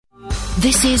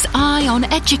This is Eye on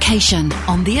Education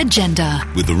on the agenda.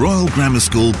 With the Royal Grammar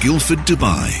School, Guildford,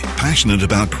 Dubai, passionate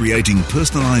about creating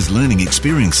personalised learning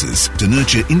experiences to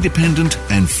nurture independent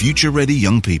and future-ready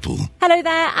young people. Hello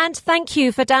there, and thank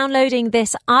you for downloading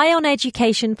this Eye on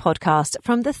Education podcast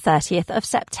from the 30th of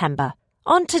September.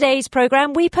 On today's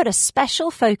programme, we put a special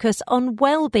focus on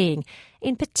well-being,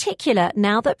 in particular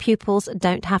now that pupils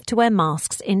don't have to wear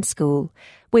masks in school.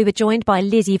 We were joined by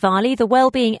Lizzie Varley, the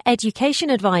Wellbeing Education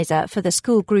Advisor for the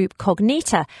school group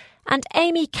Cognita, and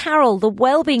Amy Carroll, the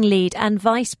Wellbeing Lead and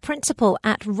Vice Principal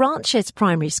at Ranches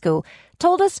Primary School,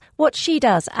 told us what she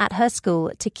does at her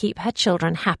school to keep her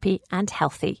children happy and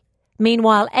healthy.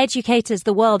 Meanwhile, educators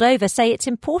the world over say it's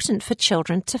important for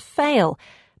children to fail.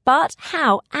 But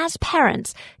how, as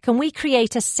parents, can we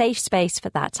create a safe space for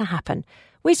that to happen?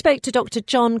 We spoke to Dr.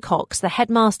 John Cox, the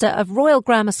headmaster of Royal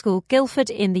Grammar School,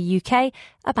 Guildford in the UK,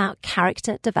 about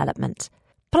character development.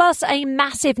 Plus, a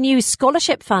massive new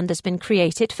scholarship fund has been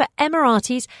created for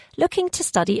Emiratis looking to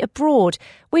study abroad.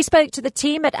 We spoke to the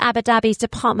team at Abu Dhabi's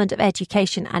Department of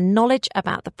Education and Knowledge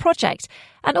about the project,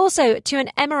 and also to an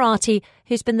Emirati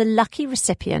who's been the lucky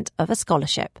recipient of a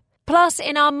scholarship. Plus,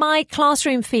 in our My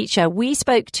Classroom feature, we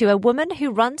spoke to a woman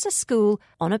who runs a school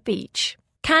on a beach.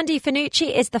 Candy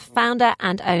Finucci is the founder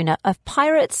and owner of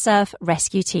Pirate Surf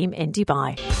Rescue Team in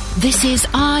Dubai. This is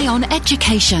Eye on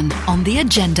Education on the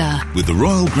agenda. With the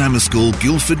Royal Grammar School,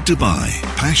 Guildford, Dubai,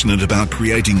 passionate about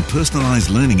creating personalised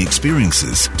learning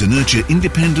experiences to nurture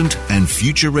independent and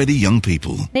future-ready young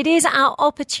people. It is our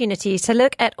opportunity to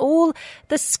look at all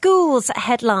the schools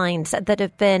headlines that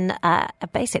have been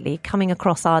basically coming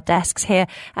across our desks here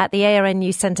at the ARN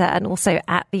News Centre and also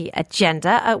at the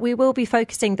agenda. We will be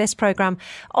focusing this programme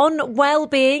on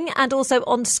well-being and also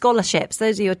on scholarships.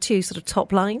 Those are your two sort of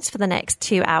top lines for the next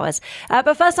 2 hours.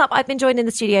 But first up, I've been joined in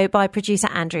the studio by producer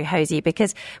Andrew Hosey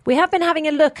because we have been having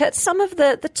a look at some of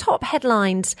the top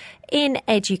headlines in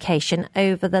education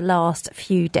over the last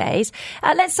few days.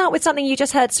 Let's start with something you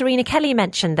just heard Serena Kelly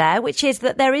mention there, which is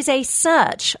that there is a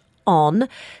search on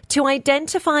to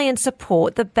identify and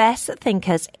support the best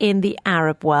thinkers in the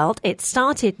Arab world. It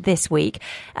started this week,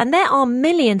 and there are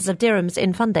millions of dirhams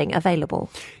in funding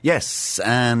available. Yes,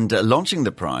 and launching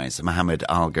the prize, Mohammed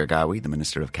Al-Gargawi, the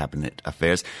Minister of Cabinet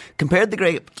Affairs, compared the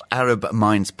Great Arab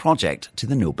Minds Project to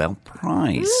the Nobel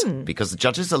Prize because the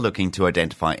judges are looking to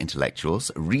identify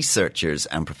intellectuals, researchers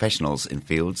and professionals in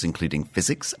fields including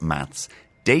physics, maths,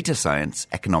 data science,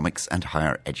 economics and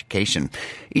higher education.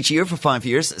 Each year for 5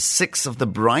 years, 6 of the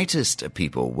brightest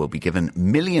people will be given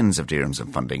millions of dirhams of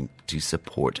funding to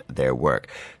support their work.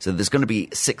 So there's going to be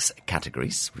 6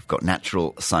 categories. We've got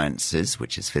natural sciences,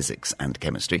 which is physics and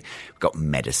chemistry. We've got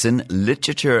medicine,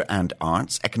 literature and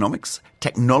arts, economics,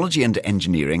 technology and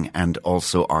engineering, and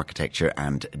also architecture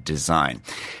and design.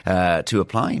 To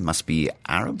apply, must be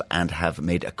Arab and have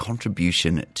made a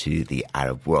contribution to the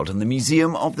Arab world. And the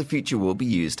Museum of the Future will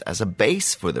be used as a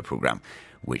base for the programme,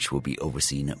 which will be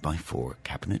overseen by 4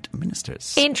 cabinet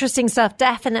ministers. Interesting stuff.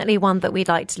 Definitely one that we'd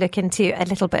like to look into a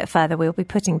little bit further. We'll be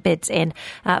putting bids in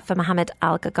for Mohammed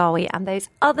Al-Gargawi and those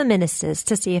other ministers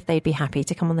to see if they'd be happy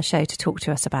to come on the show to talk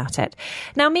to us about it.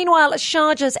 Now, meanwhile,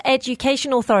 Sharjah's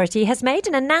Education Authority has made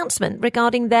an announcement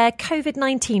regarding their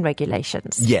COVID-19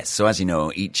 regulations. Yes, so as you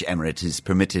know, each emirate is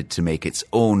permitted to make its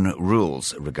own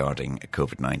rules regarding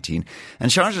COVID-19.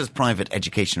 And Sharjah's Private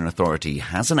Education Authority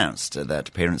has announced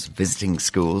that parents visiting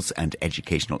schools and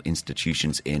educational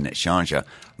institutions in Sharjah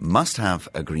must have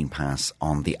a green pass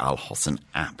on the Al Hosn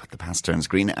app. The pass turns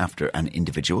green after an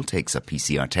individual takes a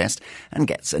PCR test and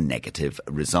gets a negative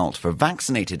result. For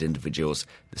vaccinated individuals,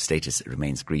 the status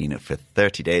remains green for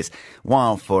 30 days,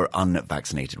 while for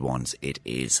unvaccinated ones, it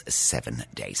is 7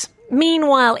 days.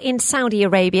 Meanwhile, in Saudi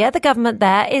Arabia, the government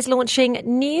there is launching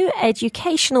new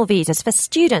educational visas for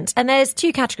students. And there's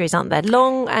 2 categories, aren't there?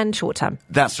 Long and short term.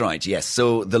 That's right, yes.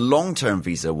 So the long-term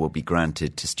visa will be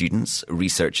granted to students,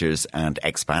 researchers and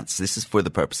expats. This is for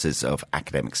the purposes of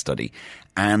academic study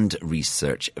and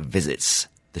research visits.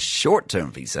 The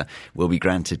short-term visa will be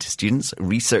granted to students,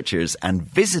 researchers and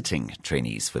visiting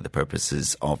trainees for the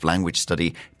purposes of language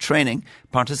study, training,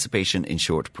 participation in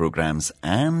short programs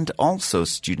and also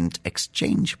student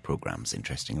exchange programs,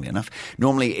 interestingly enough.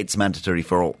 Normally, it's mandatory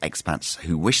for all expats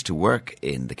who wish to work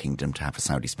in the kingdom to have a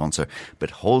Saudi sponsor, but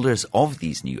holders of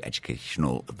these new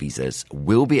educational visas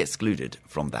will be excluded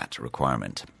from that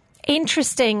requirement.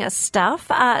 Interesting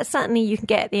stuff. Certainly you can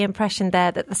get the impression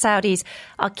there that the Saudis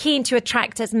are keen to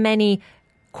attract as many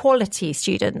quality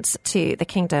students to the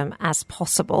kingdom as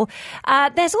possible.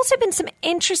 There's also been some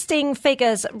interesting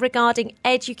figures regarding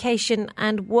education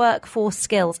and workforce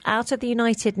skills out of the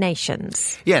United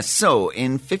Nations. Yes, so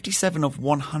in 57 of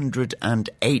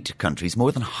 108 countries,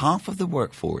 more than half of the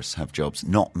workforce have jobs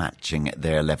not matching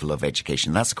their level of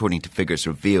education. That's according to figures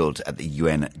revealed at the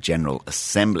UN General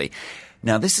Assembly.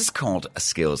 Now, this is called a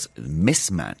skills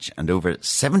mismatch, and over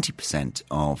 70%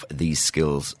 of these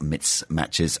skills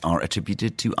mismatches are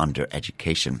attributed to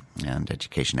undereducation. And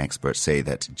education experts say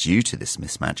that due to this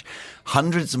mismatch,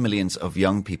 hundreds of millions of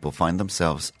young people find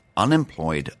themselves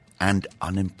unemployed and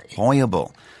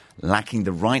unemployable, lacking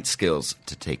the right skills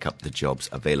to take up the jobs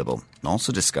available.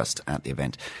 Also discussed at the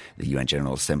event, the UN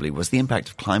General Assembly, was the impact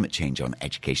of climate change on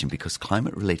education, because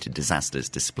climate-related disasters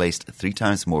displaced 3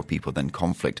 times more people than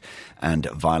conflict and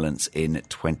violence in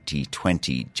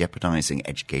 2020, jeopardising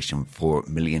education for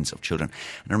millions of children.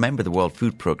 And remember, the World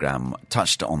Food Programme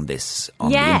touched on this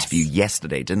on the interview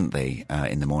yesterday, didn't they?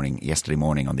 Yesterday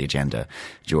morning on the agenda,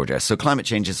 Georgia. So climate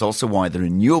change is also why the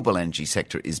renewable energy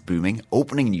sector is booming,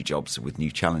 opening new jobs with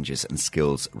new challenges and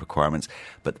skills requirements.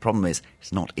 But the problem is,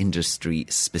 it's not industry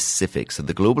specific. So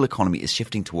the global economy is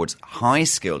shifting towards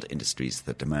high-skilled industries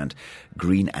that demand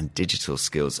green and digital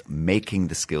skills, making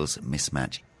the skills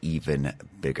mismatch even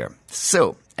bigger.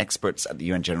 So experts at the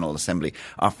UN General Assembly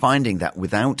are finding that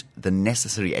without the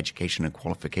necessary education and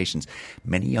qualifications,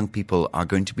 many young people are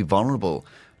going to be vulnerable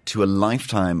to a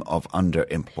lifetime of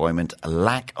underemployment, a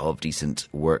lack of decent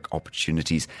work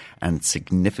opportunities, and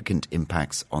significant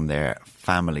impacts on their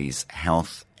families'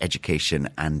 health, education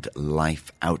and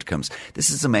life outcomes. This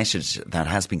is a message that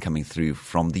has been coming through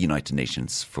from the United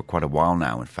Nations for quite a while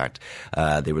now. In fact,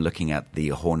 they were looking at the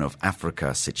Horn of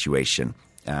Africa situation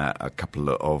a couple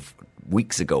of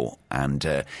weeks ago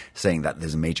and saying that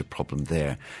there's a major problem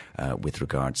there with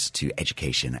regards to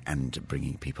education and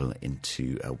bringing people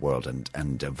into a world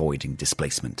and avoiding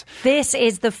displacement. This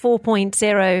is the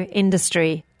 4.0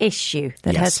 industry issue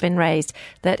that has been raised,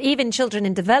 that even children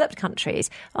in developed countries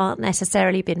aren't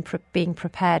necessarily being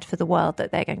prepared for the world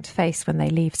that they're going to face when they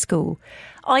leave school.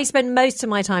 I spend most of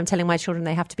my time telling my children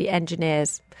they have to be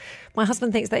engineers. My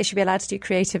husband thinks they should be allowed to do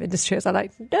creative industries. I'm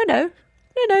like, no,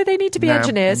 they need to be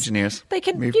engineers. They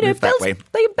can, move build. that way.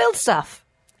 They can build stuff,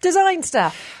 design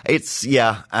stuff. It's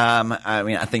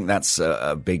I think that's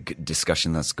a big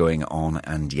discussion that's going on,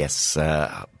 and yes,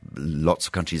 lots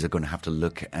of countries are going to have to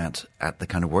look at the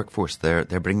kind of workforce they're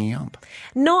bringing up.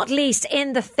 Not least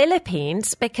in the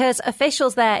Philippines, because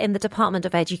officials there in the Department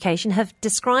of Education have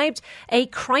described a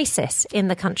crisis in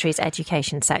the country's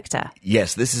education sector.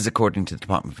 Yes, this is according to the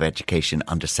Department of Education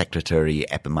under Secretary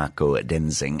Epimaco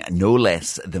Denzing. No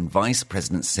less than Vice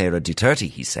President Sara Duterte,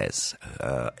 he says,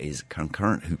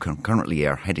 who concurrently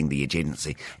are heading the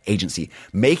agency,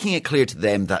 making it clear to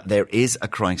them that there is a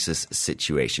crisis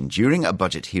situation. During a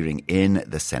budget hearing in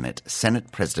the Senate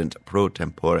President pro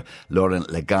tempore Lauren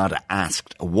Legarda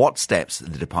asked what steps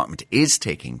the department is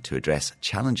taking to address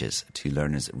challenges to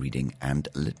learners' reading and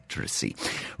literacy.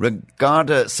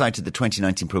 Legarda cited the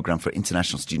 2019 Programme for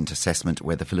International Student Assessment,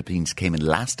 where the Philippines came in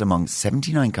last among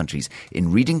 79 countries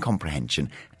in reading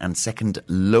comprehension and second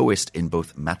lowest in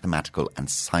both mathematical and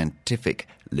scientific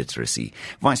literacy.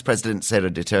 Vice President Sara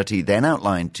Duterte then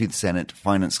outlined to the Senate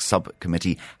Finance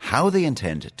Subcommittee how they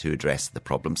intend to address the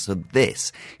problem. So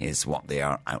this is what they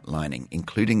are outlining,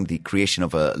 including the creation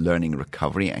of a learning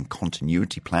recovery and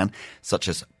continuity plan, such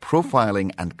as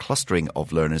profiling and clustering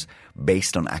of learners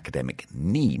based on academic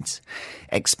needs,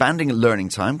 expanding learning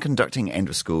time, conducting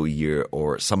end-of-school year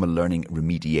or summer learning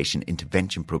remediation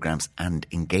intervention programs, and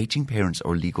engaging parents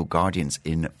or legal guardians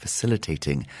in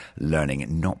facilitating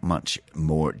learning. Not much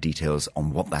more details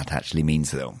on what that actually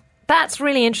means, though. That's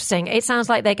really interesting. It sounds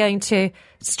like they're going to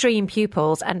stream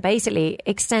pupils and basically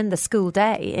extend the school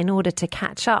day in order to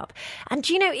catch up. And,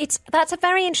 that's a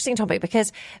very interesting topic,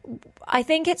 because I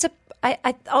think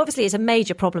obviously it's a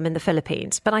major problem in the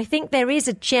Philippines, but I think there is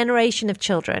a generation of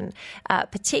children,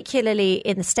 particularly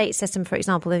in the state system, for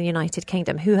example, in the United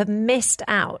Kingdom, who have missed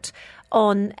out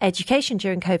on education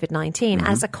during COVID-19,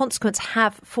 as a consequence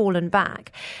have fallen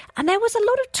back. And there was a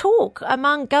lot of talk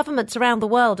among governments around the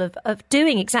world of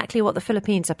doing exactly what the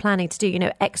Philippines are planning to do,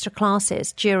 extra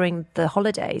classes during the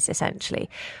holidays, essentially.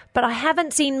 But I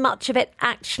haven't seen much of it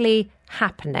actually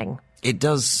happening. It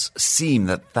does seem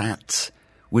that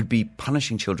would be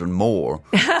punishing children more.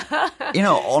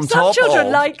 On Some top children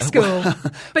of, like school,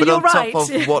 but you're on right. top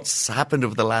of what's happened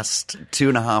over the last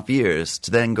 2.5 years,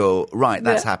 to then go, right,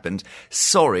 that's happened.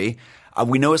 Sorry,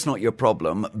 We know it's not your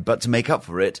problem, but to make up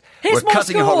for it, Here's we're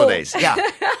cutting your holidays. Yeah.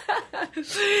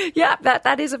 Yeah,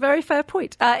 that is a very fair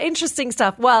point. Interesting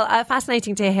stuff. Well,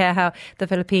 fascinating to hear how the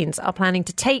Philippines are planning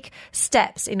to take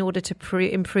steps in order to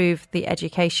improve the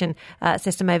education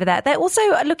system over there. They're also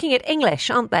looking at English,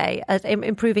 aren't they? At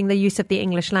improving the use of the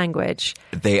English language.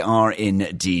 They are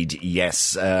indeed,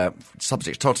 yes.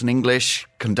 Subjects taught in English,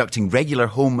 conducting regular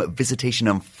home visitation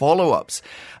and follow-ups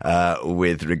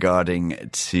with regarding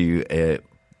to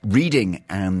reading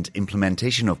and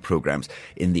implementation of programs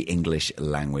in the English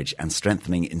language and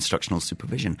strengthening instructional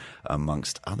supervision,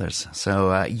 amongst others. So,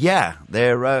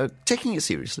 they're taking it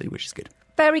seriously, which is good.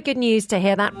 Very good news to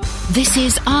hear that. This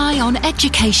is Eye on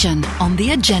Education on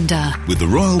the agenda. With the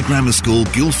Royal Grammar School,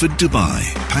 Guildford, Dubai,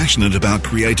 passionate about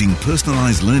creating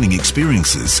personalised learning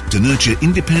experiences to nurture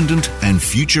independent and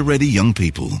future-ready young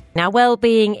people. Now,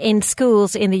 well-being in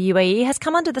schools in the UAE has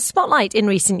come under the spotlight in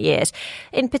recent years,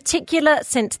 in particular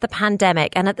since the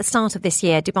pandemic. And at the start of this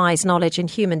year, Dubai's Knowledge and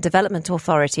Human Development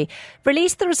Authority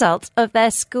released the results of their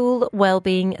school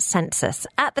well-being census.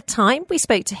 At the time, we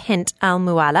spoke to Hint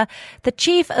Al-Mualla, the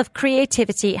Chief of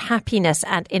Creativity, Happiness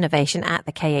and Innovation at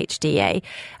the KHDA.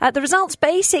 The results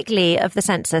basically of the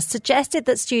census suggested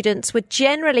that students were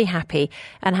generally happy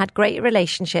and had great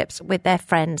relationships with their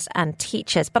friends and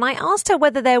teachers. But I asked her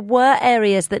whether there were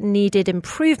areas that needed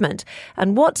improvement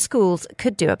and what schools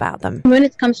could do about them. When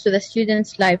it comes to the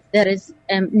student's life, there is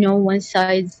no one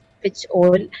size fits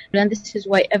all, and this is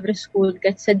why every school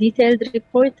gets a detailed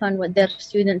report on what their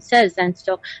student says, and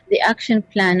so the action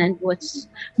plan and what's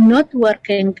not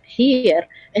working here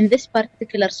in this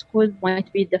particular school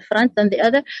might be different than the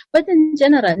other, but in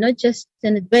general, not just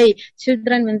in Dubai,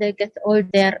 children when they get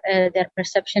old, their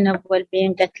perception of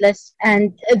well-being get less,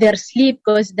 and their sleep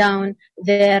goes down,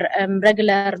 their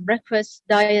regular breakfast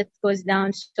diet goes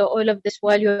down. So all of this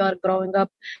while you are growing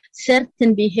up,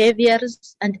 certain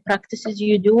behaviors and practices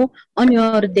you do on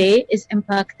your day is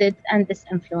impacted, and this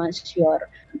influences your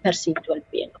perceived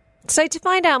well-being. So to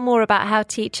find out more about how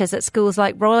teachers at schools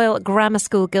like Royal Grammar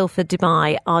School Guildford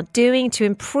Dubai are doing to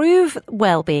improve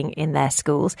well-being in their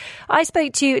schools, I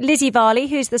spoke to Lizzie Varley,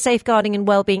 who's the Safeguarding and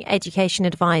Wellbeing Education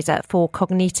Advisor for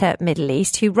Cognita Middle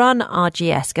East, who run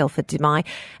RGS Guildford Dubai,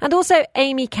 and also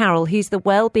Amy Carroll, who's the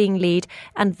Wellbeing Lead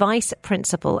and Vice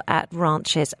Principal at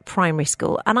Ranches Primary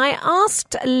School. And I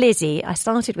asked Lizzie, I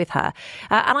started with her,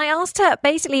 and I asked her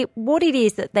basically what it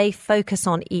is that they focus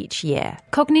on each year.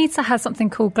 Cognita has something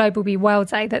called Global Be Well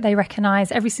Day that they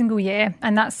recognise every single year,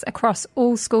 and that's across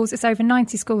all schools. It's over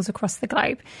 90 schools across the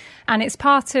globe, and it's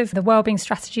part of the wellbeing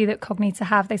strategy that Cognita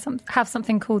have. They have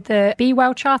something called the Be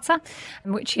Well Charter,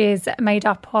 which is made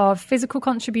up of physical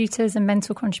contributors and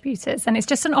mental contributors, and it's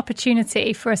just an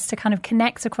opportunity for us to kind of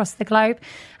connect across the globe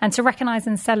and to recognise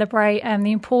and celebrate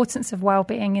the importance of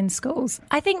wellbeing in schools.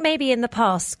 I think maybe in the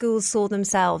past schools saw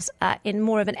themselves in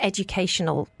more of an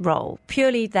educational role,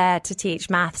 purely there to teach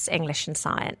maths, English and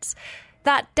science.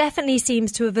 That definitely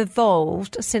seems to have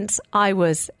evolved since I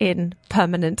was in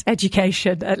permanent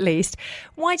education, at least.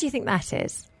 Why do you think that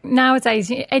is?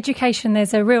 Nowadays, education,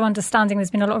 there's a real understanding.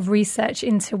 There's been a lot of research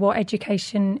into what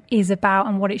education is about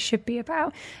and what it should be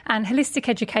about. And holistic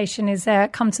education has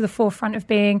come to the forefront of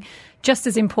being just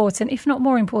as important, if not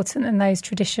more important, than those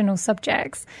traditional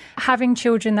subjects. Having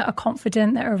children that are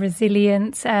confident, that are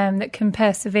resilient, that can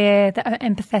persevere, that are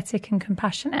empathetic and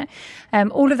compassionate.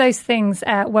 All of those things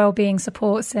wellbeing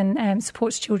supports and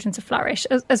supports children to flourish,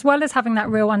 as well as having that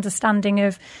real understanding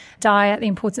of diet, the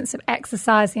importance of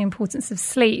exercise, the importance of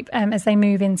sleep as they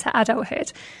move into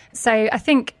adulthood. So I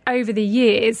think over the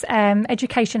years,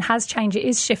 education has changed. It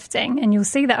is shifting, and you'll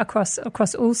see that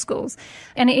across all schools.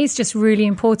 And it is just really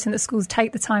important that schools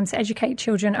take the time to educate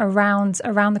children around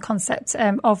the concept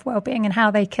of wellbeing and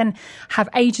how they can have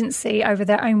agency over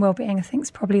their own wellbeing. I think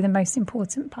is probably the most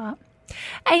important part.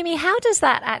 Amy, how does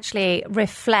that actually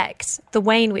reflect the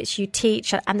way in which you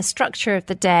teach and the structure of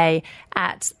the day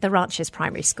at the Ranches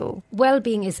Primary School?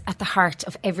 Wellbeing is at the heart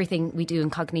of everything we do in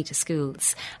Cognita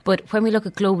schools. But when we look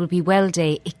at Global Be Well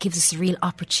Day, it gives us a real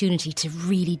opportunity to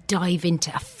really dive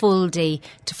into a full day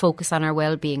to focus on our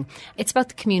wellbeing. It's about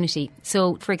the community.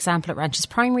 So, for example, at Ranches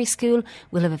Primary School,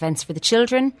 we'll have events for the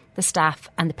children, the staff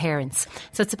and the parents.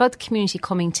 So it's about the community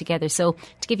coming together. So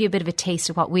to give you a bit of a taste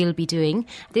of what we'll be doing,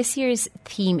 this year's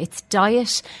theme, it's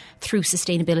diet through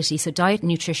sustainability. So diet and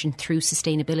nutrition through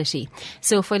sustainability.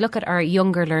 So if I look at our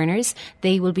younger learners,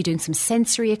 they will be doing some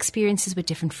sensory experiences with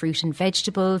different fruit and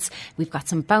vegetables. We've got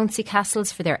some bouncy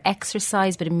castles for their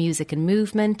exercise, bit of music and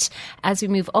movement. As we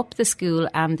move up the school,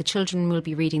 the children will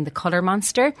be reading The Colour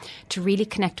Monster to really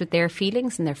connect with their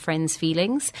feelings and their friends'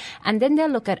 feelings. And then they'll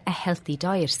look at a healthy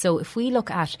diet. So if we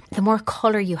look at the more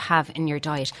colour you have in your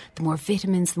diet, the more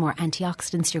vitamins, the more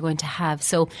antioxidants you're going to have.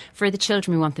 So for the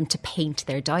children, we want them to paint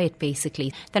their diet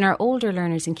basically. Then our older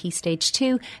learners in Key Stage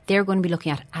 2, they're going to be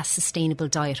looking at a sustainable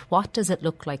diet. What does it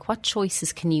look like? What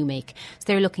choices can you make? So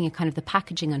they're looking at kind of the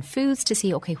packaging on foods to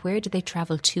see, okay, where do they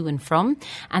travel to and from?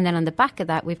 And then on the back of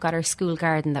that, we've got our school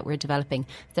garden that we're developing.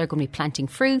 They're going to be planting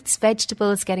fruits,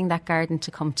 vegetables, getting that garden to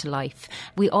come to life.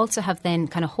 We also have then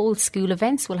kind of whole school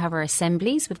events. We'll have our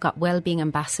assemblies. We've got wellbeing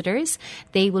ambassadors.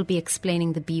 They will be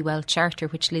explaining the Be Well Charter,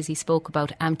 which Lizzie spoke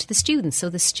about, to the students. So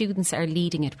the students are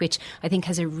leading it, which I think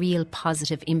has a real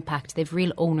positive impact. They've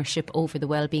real ownership over the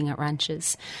wellbeing at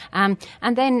ranches. And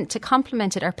then to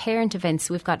complement it, our parent events,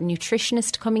 we've got a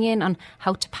nutritionist coming in on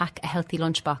how to pack a healthy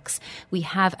lunchbox. We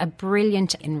have a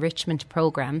brilliant enrichment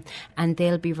programme, and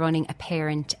they'll be running a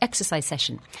parent exercise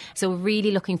session. So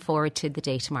really looking forward to the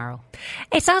day tomorrow.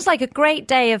 It sounds like a great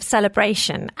day of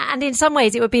celebration, and in some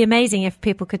ways it would be amazing if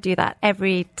people could do that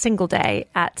every single day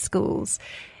at schools.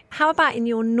 How about in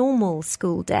your normal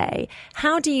school day?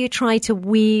 How do you try to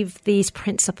weave these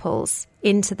principles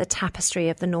into the tapestry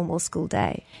of the normal school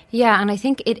day? Yeah, and I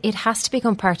think it has to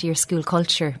become part of your school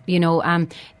culture. You know,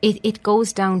 it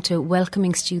goes down to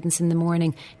welcoming students in the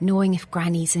morning, knowing if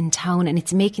Granny's in town, and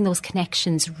it's making those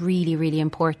connections really, really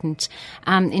important.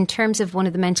 In terms of one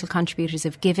of the mental contributors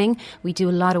of giving, we do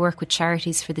a lot of work with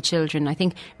charities for the children. I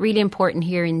think really important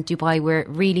here in Dubai, we're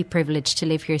really privileged to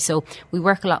live here. So we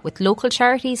work a lot with local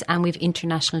charities, and we've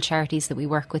international charities that we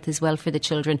work with as well for the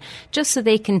children, just so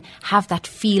they can have that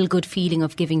feel-good feeling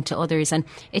of giving to others. And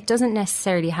it doesn't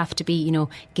necessarily have to be, you know,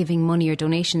 giving money or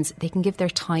donations. They can give their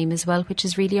time as well, which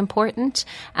is really important.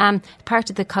 Part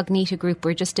of the Cognita group,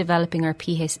 we're just developing our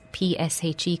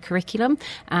PSHE curriculum,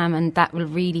 and that will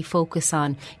really focus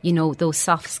on, you know, those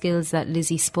soft skills that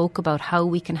Lizzie spoke about, how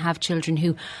we can have children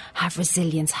who have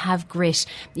resilience, have grit,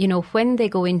 you know, when they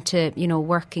go into, you know,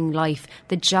 working life,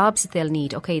 the jobs that they'll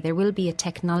need. Okay, there will be a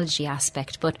technology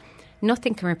aspect, but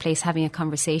nothing can replace having a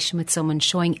conversation with someone,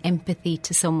 showing empathy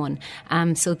to someone.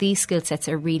 So these skill sets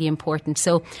are really important.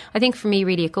 So I think for me,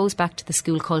 really, it goes back to the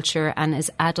school culture, and as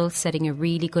adults setting a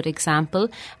really good example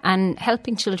and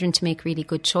helping children to make really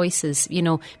good choices, you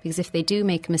know, because if they do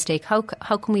make a mistake, how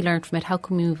can we learn from it? How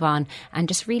can we move on? And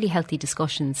just really healthy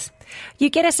discussions. You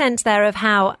get a sense there of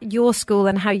how your school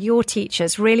and how your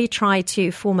teachers really try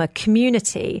to form a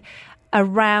community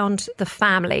around the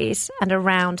families and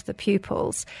around the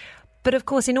pupils. But of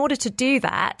course, in order to do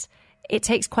that, it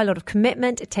takes quite a lot of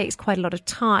commitment, it takes quite a lot of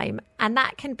time, and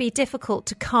that can be difficult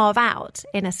to carve out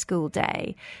in a school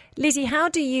day. Lizzie, how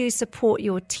do you support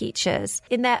your teachers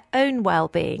in their own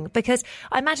well-being? Because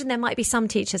I imagine there might be some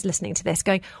teachers listening to this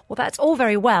going, well, that's all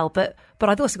very well, but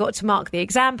I've also got to mark the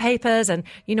exam papers, and,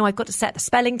 you know, I've got to set the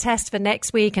spelling test for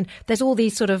next week. And there's all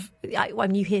these sort of,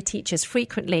 when you hear teachers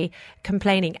frequently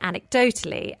complaining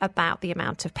anecdotally about the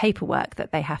amount of paperwork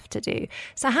that they have to do.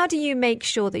 So how do you make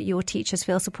sure that your teachers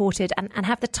feel supported and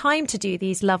have the time to do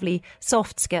these lovely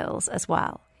soft skills as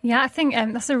well? Yeah, I think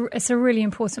it's a really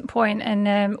important point,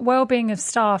 and well-being of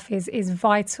staff is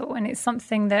vital, and it's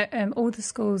something that all the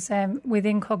schools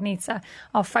within Cognita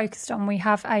are focused on. We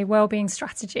have a well-being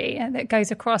strategy that goes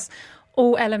across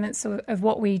all elements of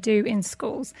what we do in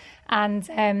schools, and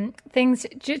things,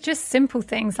 just simple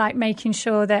things like making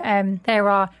sure that there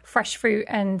are fresh fruit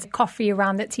and coffee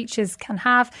around that teachers can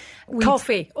have.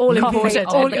 Coffee, all important.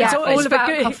 It's all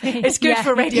about coffee. It's good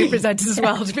for radio presenters as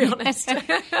well, to be honest.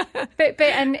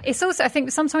 And it's also, I think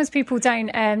sometimes people don't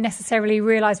necessarily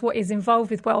realise what is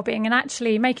involved with wellbeing, and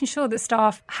actually making sure that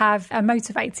staff are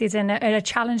motivated and are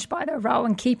challenged by their role,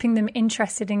 and keeping them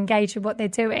interested and engaged with what they're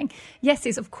doing. Yes,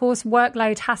 it's of course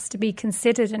workload has to be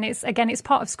considered, and it's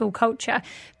part of school culture,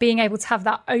 being able to have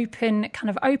that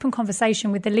open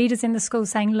conversation with the leaders in the school,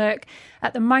 saying, look,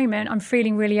 at the moment I'm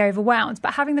feeling really overwhelmed,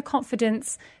 but having the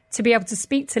confidence to be able to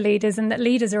speak to leaders, and that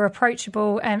leaders are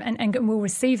approachable and will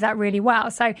receive that really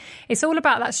well. So it's all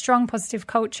about that strong positive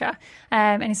culture,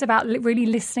 and it's about really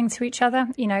listening to each other.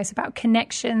 You know, it's about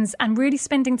connections and really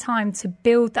spending time to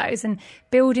build those and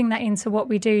building that into what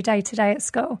we do day to day at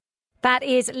school. That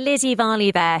is Lizzie Varley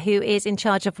there, who is in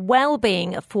charge of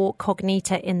wellbeing for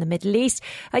Cognita in the Middle East.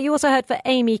 You also heard for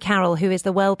Amy Carroll, who is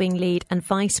the wellbeing lead and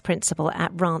vice principal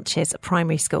at Ranches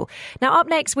Primary School. Now, up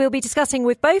next, we'll be discussing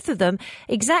with both of them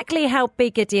exactly how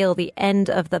big a deal the end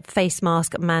of the face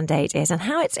mask mandate is and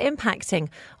how it's impacting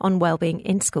on wellbeing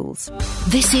in schools.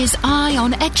 This is Eye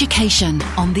on Education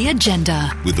on the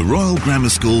agenda. With the Royal Grammar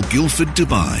School, Guildford,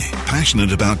 Dubai,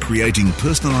 passionate about creating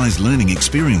personalised learning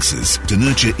experiences to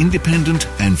nurture independent independent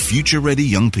and future-ready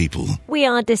young people. We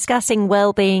are discussing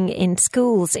well-being in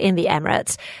schools in the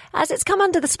Emirates as it's come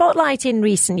under the spotlight in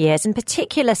recent years, in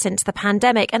particular since the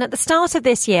pandemic. And at the start of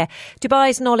this year,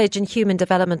 Dubai's Knowledge and Human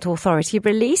Development Authority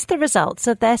released the results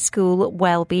of their school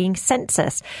well-being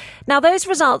census. Now, those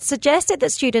results suggested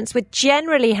that students were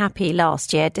generally happy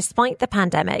last year despite the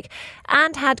pandemic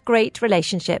and had great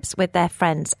relationships with their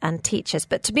friends and teachers.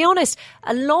 But to be honest,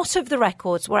 a lot of the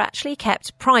records were actually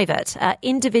kept private.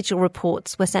 Individual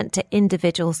reports were sent to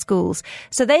individual schools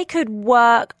so they could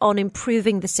work on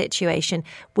improving the situation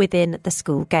within the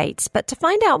school gates. But to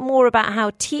find out more about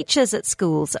how teachers at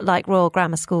schools like Royal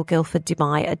Grammar School Guildford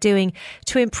Dubai are doing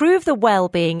to improve the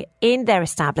well-being in their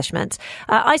establishment,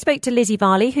 I spoke to Lizzie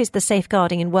Varley, who's the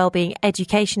Safeguarding and Wellbeing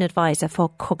Education Advisor for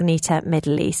Cognita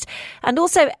Middle East, and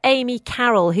also Amy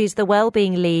Carroll, who's the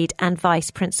Wellbeing Lead and Vice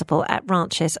Principal at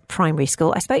Ranches Primary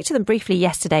School. I spoke to them briefly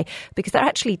yesterday because they're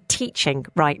actually teaching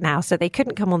right now, so they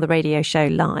couldn't come on the radio show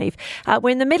live. We're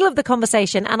in the middle of the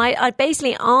conversation, and I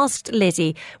basically asked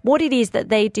Lizzie what it is that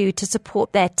they do to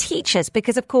support their teachers,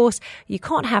 because, of course, you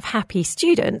can't have happy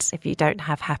students if you don't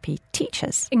have happy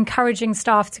teachers. Encouraging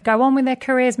staff to go on with their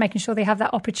careers, making sure they have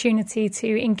that opportunity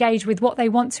to engage with what they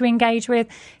want to engage with,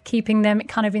 keeping them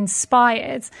kind of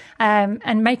inspired,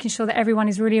 and making sure that everyone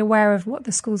is really aware of what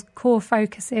the school's core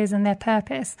focus is and their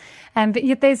purpose. But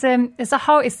there's a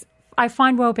whole... I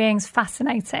find wellbeing's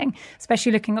fascinating,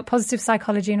 especially looking at positive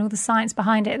psychology and all the science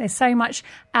behind it. There's so much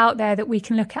out there that we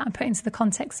can look at and put into the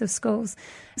context of schools.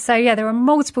 So, yeah, there are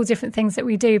multiple different things that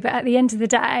we do. But at the end of the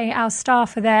day, our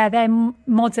staff are there. They're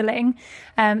modelling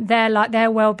their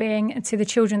wellbeing to the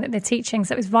children that they're teaching.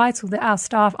 So it's vital that our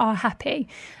staff are happy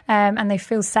and they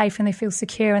feel safe and they feel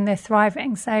secure and they're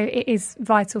thriving. So it is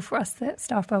vital for us that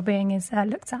staff wellbeing is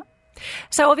looked at.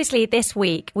 So obviously this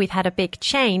week we've had a big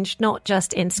change, not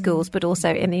just in schools, but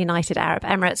also in the United Arab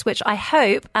Emirates, which I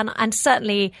hope and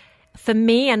certainly for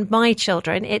me and my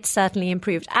children, it's certainly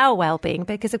improved our well-being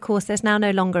because, of course, there's now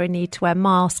no longer a need to wear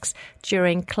masks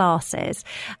during classes.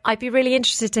 I'd be really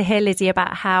interested to hear, Lizzie,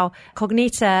 about how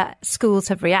Cognita schools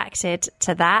have reacted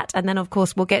to that. And then, of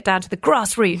course, we'll get down to the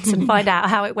grassroots and find out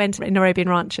how it went in Arabian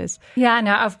Ranches. Yeah,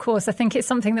 no, of course. I think it's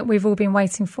something that we've all been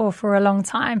waiting for a long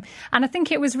time. And I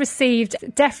think it was received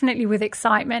definitely with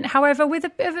excitement. However, with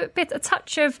a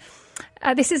touch of...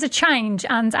 this is a change,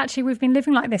 and actually we've been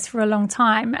living like this for a long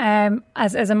time.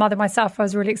 As a mother myself, I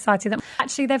was really excited that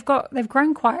actually they've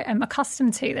grown quite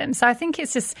accustomed to them. So I think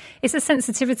it's a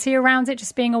sensitivity around it,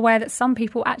 just being aware that some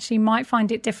people actually might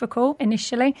find it difficult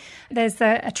initially. There's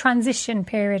a transition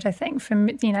period, I think, from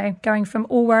going from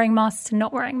all wearing masks to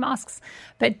not wearing masks.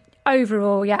 But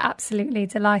overall, yeah, absolutely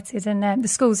delighted, and the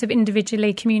schools have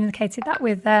individually communicated that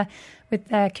with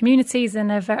their communities and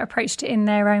have approached it in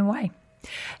their own way.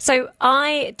 So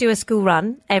I do a school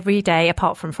run every day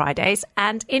apart from Fridays,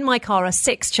 and in my car are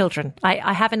 6 children.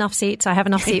 I have enough seats, I have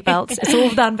enough seat belts. It's all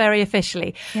done very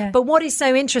officially. Yeah. But what is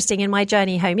so interesting in my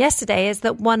journey home yesterday is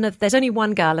that there's only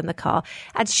one girl in the car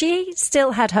and she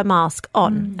still had her mask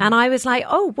on. And I was like,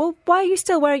 oh, well, why are you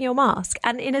still wearing your mask?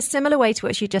 And in a similar way to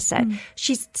what you just said,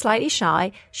 she's slightly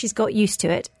shy. She's got used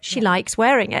to it. She likes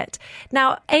wearing it.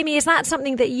 Now, Amy, is that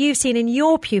something that you've seen in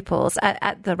your pupils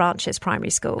at the Ranches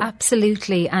Primary School? Absolutely.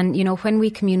 And, when we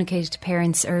communicated to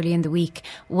parents early in the week,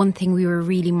 one thing we were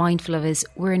really mindful of is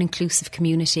we're an inclusive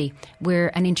community. We're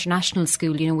an international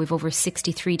school. We've over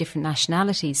 63 different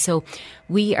nationalities. So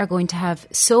we are going to have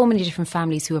so many different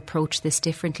families who approach this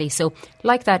differently. So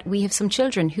like that, we have some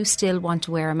children who still want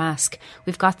to wear a mask.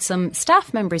 We've got some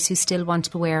staff members who still want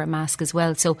to wear a mask as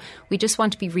well. So we just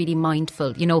want to be really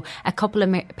mindful. A couple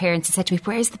of parents have said to me,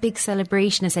 where's the big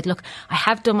celebration? I said, look, I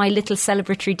have done my little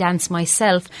celebratory dance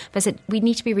myself. But I said, we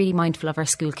need to be really mindful of our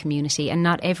school community, and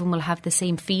not everyone will have the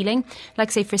same feeling.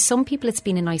 Like, say, for some people it's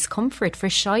been a nice comfort. For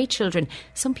shy children,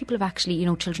 some people have actually,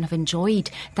 children have enjoyed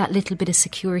that little bit of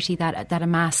security that a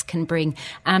mask can bring.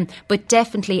 But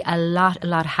definitely a lot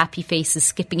of happy faces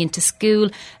skipping into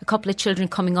school. A couple of children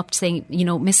coming up saying,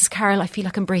 Mrs. Carroll, I feel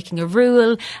like I'm breaking a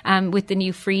rule with the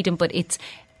new freedom, but it's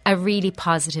a really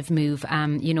positive move.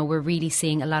 We're really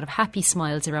seeing a lot of happy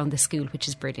smiles around the school, which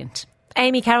is brilliant.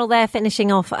 Amy Carroll there,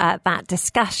 finishing off that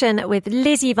discussion with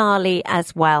Lizzie Varley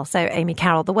as well. So Amy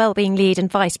Carroll, the Wellbeing Lead and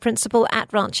Vice Principal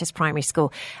at Ranches Primary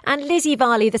School, and Lizzie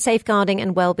Varley, the Safeguarding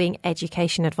and Wellbeing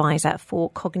Education Advisor for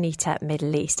Cognita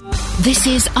Middle East. This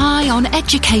is Eye on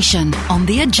Education on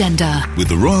the agenda. With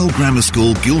the Royal Grammar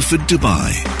School Guildford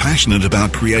Dubai, passionate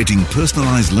about creating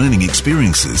personalised learning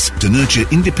experiences to nurture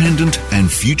independent and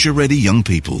future-ready young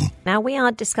people. Now we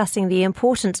are discussing the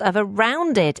importance of a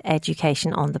rounded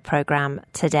education on the programme. programme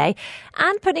today,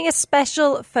 and putting a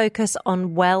special focus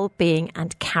on well-being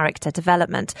and character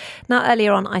development. Now,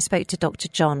 earlier on, I spoke to Dr.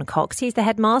 John Cox. He's the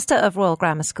headmaster of Royal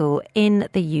Grammar School in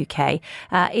the UK.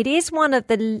 It is one of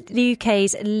the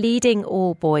UK's leading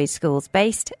all-boys schools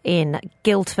based in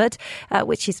Guildford,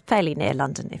 which is fairly near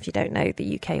London if you don't know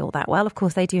the UK all that well. Of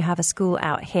course, they do have a school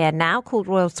out here now called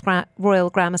Royal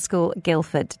Grammar School,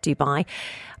 Guildford, Dubai.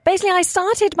 Basically, I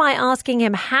started by asking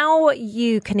him how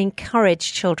you can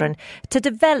encourage children to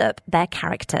develop their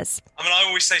characters. I mean, I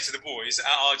always say to the boys at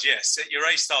RGS, your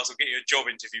A-stars will get you a job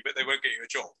interview, but they won't get you a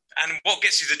job. And what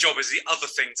gets you the job is the other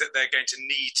things that they're going to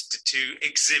need to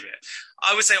exhibit.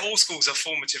 I would say all schools are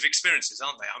formative experiences,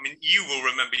 aren't they? I mean, you will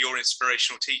remember your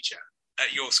inspirational teacher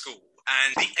at your school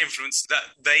and the influence that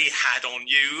they had on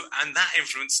you, and that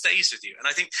influence stays with you. And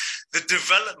I think the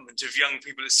development of young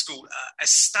people at school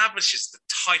establishes the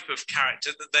type of character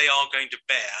that they are going to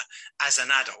bear as an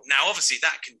adult. Now, obviously,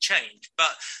 that can change, but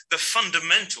the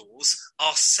fundamentals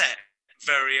are set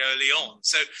very early on.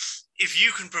 So if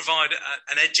you can provide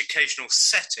an educational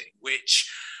setting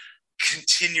which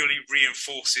continually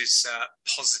reinforces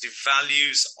positive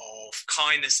values of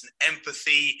kindness and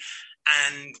empathy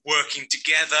and working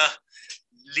together,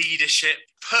 leadership,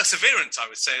 perseverance, I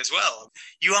would say as well.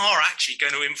 You are actually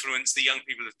going to influence the young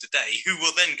people of today who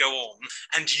will then go on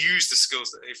and use the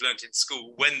skills that they've learned in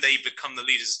school when they become the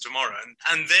leaders of tomorrow.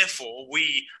 And therefore,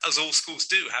 we, as all schools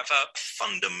do, have a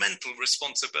fundamental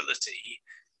responsibility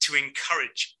to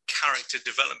encourage character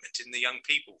development in the young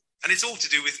people. And it's all to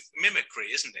do with mimicry,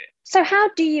 isn't it? So how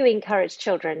do you encourage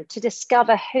children to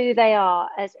discover who they are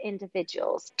as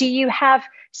individuals? Do you have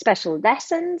special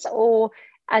lessons, or,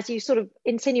 as you sort of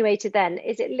insinuated then,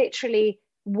 is it literally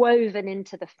woven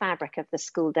into the fabric of the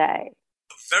school day?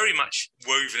 Very much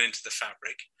woven into the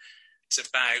fabric. It's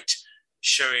about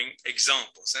showing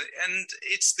examples. And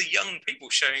it's the young people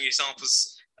showing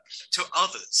examples to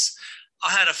others.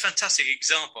 I had a fantastic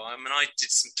example. I mean, I did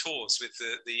some tours with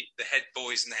the head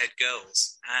boys and the head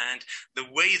girls, and the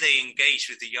way they engaged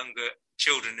with the younger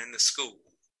children in the school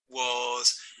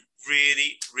was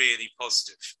really, really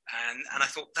positive. And I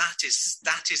thought that is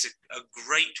a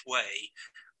great way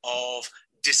of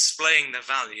displaying the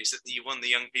values that you want the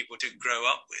young people to grow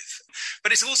up with.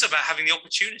 But it's also about having the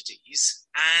opportunities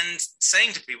and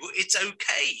saying to people, it's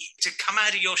okay to come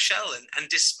out of your shell and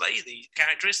display the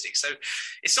characteristics. So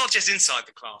it's not just inside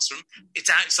the classroom,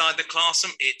 it's outside the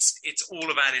classroom. It's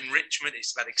all about enrichment,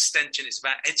 it's about extension, it's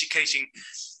about educating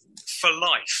for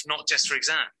life, not just for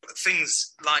exam.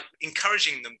 Things like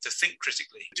encouraging them to think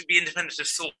critically, to be independent of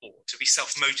thought, to be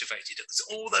self-motivated.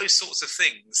 All those sorts of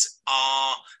things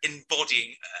are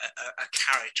embodying a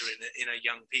character in a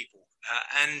young people.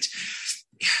 And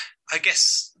I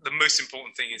guess the most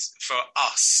important thing is for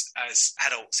us as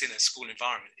adults in a school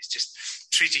environment is just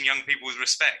treating young people with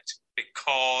respect,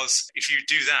 because if you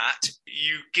do that,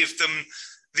 you give them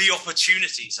the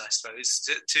opportunities, I suppose,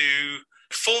 to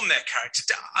form their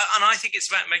character. And I think it's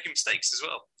about making mistakes as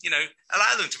well. You know,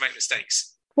 allow them to make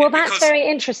mistakes. Well, that's very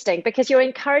interesting, because you're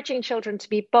encouraging children to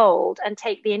be bold and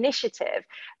take the initiative.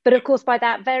 But of course, by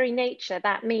that very nature,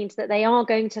 that means that they are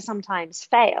going to sometimes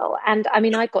fail. And I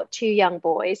mean, I've got two young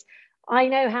boys. I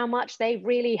know how much they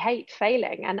really hate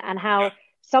failing, and how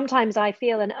sometimes I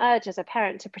feel an urge as a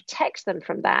parent to protect them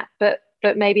from that. But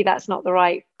maybe that's not the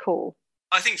right call.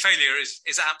 I think failure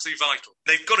is absolutely vital.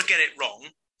 They've got to get it wrong,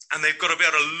 and they've got to be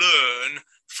able to learn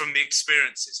from the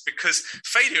experiences, because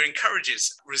failure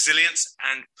encourages resilience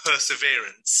and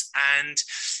perseverance. And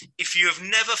if you have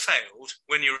never failed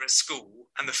when you're at school,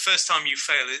 and the first time you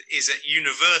fail is at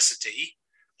university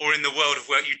or in the world of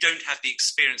work, you don't have the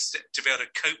experience to be able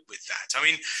to cope with that. I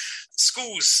mean,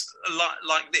 schools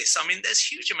like this, I mean, there's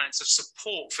huge amounts of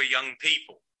support for young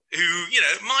people who, you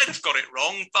know, might have got it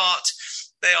wrong, but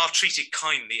they are treated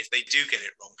kindly if they do get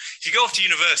it wrong. If you go off to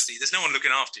university, there's no one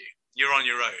looking after you. You're on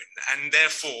your own. And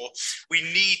therefore, we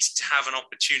need to have an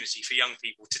opportunity for young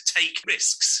people to take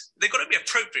risks. They've got to be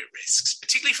appropriate risks,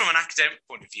 particularly from an academic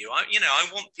point of view. I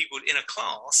want people in a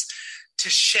class to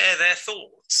share their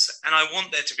thoughts. And I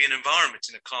want there to be an environment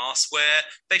in a class where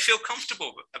they feel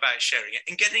comfortable about sharing it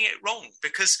and getting it wrong,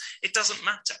 because it doesn't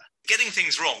matter. Getting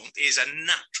things wrong is a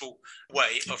natural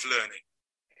way of learning.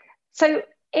 So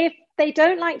if they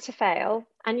don't like to fail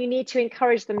and you need to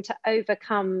encourage them to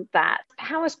overcome that,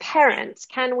 how as parents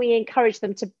can we encourage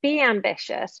them to be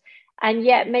ambitious and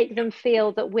yet make them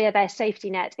feel that we're their safety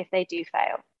net if they do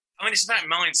fail? I mean, it's about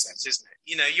mindset, isn't it?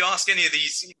 You know, you ask any of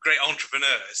these great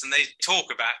entrepreneurs and they talk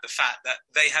about the fact that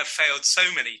they have failed so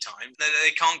many times that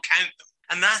they can't count them.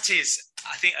 And that is,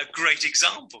 I think, a great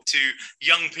example to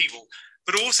young people, but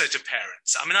but also to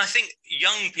parents. I mean, I think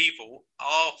young people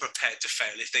are prepared to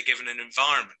fail if they're given an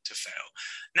environment to fail.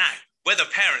 Now, whether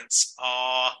parents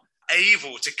are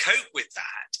able to cope with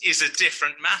that is a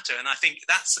different matter. And I think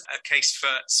that's a case for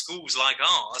schools like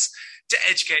ours to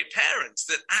educate parents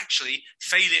that actually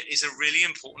failure is a really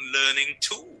important learning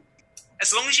tool.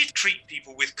 As long as you treat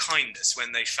people with kindness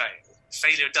when they fail,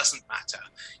 failure doesn't matter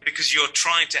because you're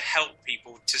trying to help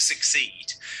people to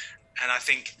succeed. And I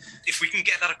think if we can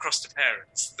get that across to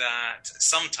parents, that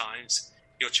sometimes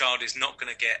your child is not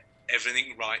going to get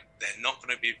everything right, they're not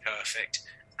going to be perfect,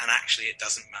 and actually it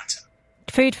doesn't matter.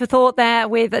 Food for thought there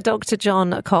with Dr.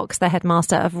 John Cox, the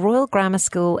headmaster of Royal Grammar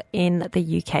School in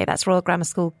the UK. That's Royal Grammar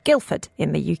School, Guildford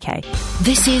in the UK.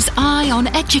 This is Eye on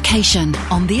Education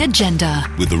on the agenda.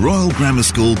 With the Royal Grammar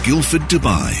School, Guildford,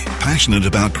 Dubai, passionate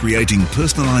about creating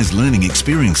personalised learning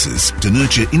experiences to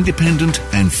nurture independent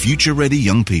and future-ready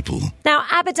young people. Now,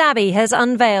 Abu Dhabi has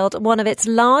unveiled one of its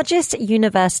largest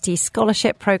university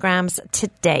scholarship programmes to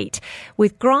date,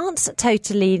 with grants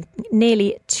totaling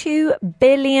nearly 2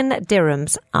 billion dirhams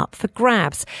up for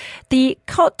grabs. The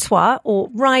Kotwa, or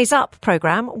Rise Up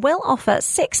programme, will offer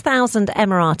 6,000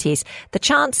 Emiratis the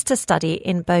chance to study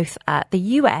in both the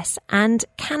US and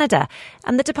Canada.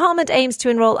 And the department aims to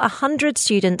enrol 100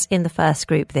 students in the first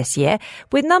group this year,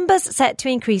 with numbers set to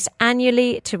increase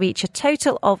annually to reach a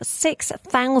total of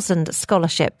 6,000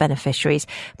 scholarship beneficiaries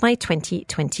by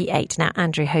 2028. Now,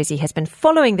 Andrew Hosey has been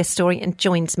following this story and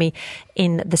joins me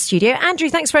in the studio. Andrew,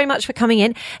 thanks very much for coming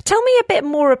in. Tell me a bit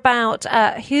more about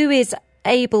who is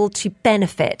able to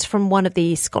benefit from one of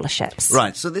these scholarships.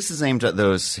 Right, so this is aimed at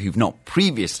those who've not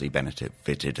previously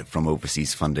benefited from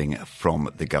overseas funding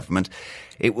from the government.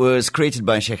 It was created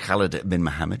by Sheikh Khalid bin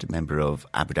Mohammed, member of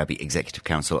Abu Dhabi Executive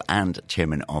Council and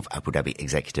chairman of Abu Dhabi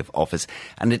Executive Office,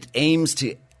 and it aims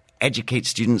to educate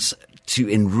students to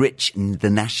enrich the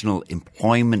national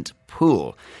employment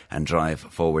pool and drive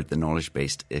forward the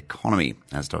knowledge-based economy,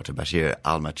 as Dr. Bashir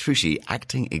Al-Matrushi,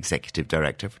 Acting Executive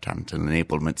Director for Talent and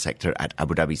Enablement Sector at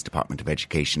Abu Dhabi's Department of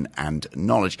Education and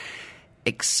Knowledge,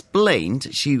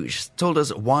 explained. She told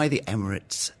us why the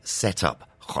Emirates set up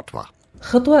Kotwa.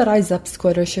 Khatwa Rise Up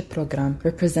Scholarship Program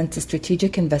represents a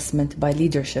strategic investment by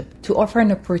leadership to offer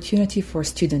an opportunity for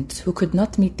students who could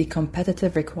not meet the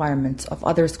competitive requirements of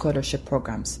other scholarship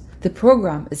programs. The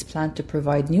program is planned to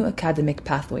provide new academic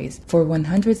pathways for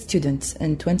 100 students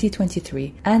in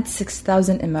 2023 and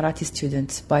 6,000 Emirati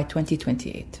students by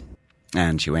 2028.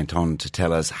 And she went on to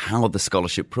tell us how the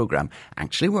scholarship program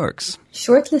actually works.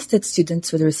 Shortlisted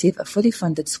students will receive a fully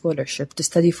funded scholarship to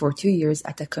study for 2 years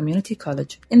at a community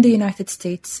college in the United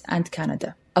States and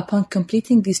Canada. Upon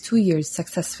completing these 2 years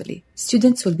successfully,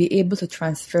 students will be able to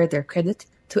transfer their credit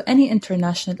to any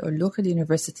international or local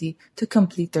university to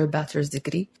complete their bachelor's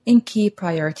degree in key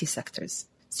priority sectors.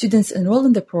 Students enrolled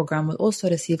in the program will also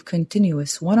receive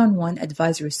continuous one-on-one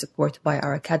advisory support by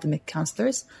our academic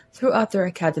counselors throughout their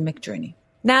academic journey.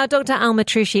 Now, Dr.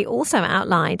 Al-Matrushi also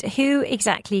outlined who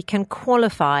exactly can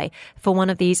qualify for one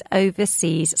of these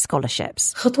overseas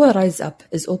scholarships. Khatwa Rise Up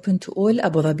is open to all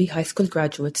Abu Dhabi high school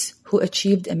graduates who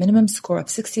achieved a minimum score of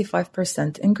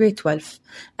 65% in grade 12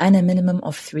 and a minimum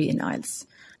of 3 in IELTS.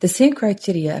 The same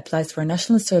criteria applies for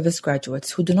national service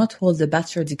graduates who do not hold a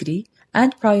bachelor degree,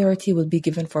 and priority will be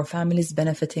given for families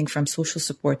benefiting from social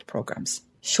support programs.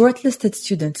 Shortlisted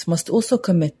students must also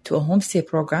commit to a homestay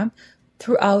program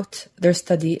throughout their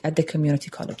study at the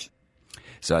community college.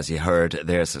 So as you heard,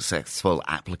 their successful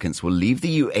applicants will leave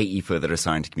the UAE for their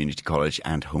assigned community college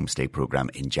and homestay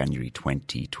programme in January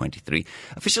 2023.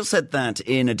 Officials said that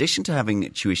in addition to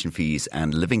having tuition fees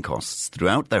and living costs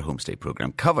throughout their homestay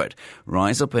programme covered,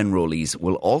 Rise Up enrollees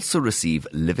will also receive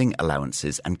living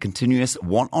allowances and continuous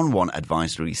one-on-one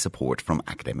advisory support from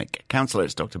academic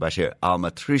counsellors. Dr. Bashir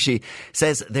Al-Matrushi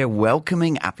says they're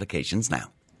welcoming applications now.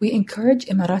 We encourage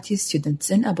Emirati students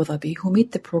in Abu Dhabi who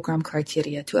meet the program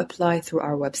criteria to apply through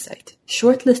our website.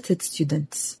 Shortlisted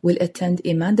students will attend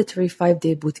a mandatory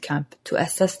 5-day bootcamp to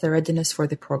assess their readiness for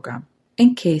the program.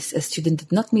 In case a student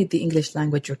did not meet the English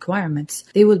language requirements,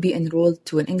 they will be enrolled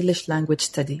to an English language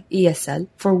study, ESL,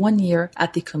 for 1 year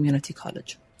at the community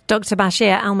college. Dr.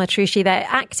 Bashir Al-Matrushi, the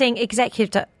Acting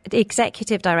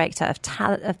Executive Director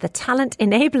of the Talent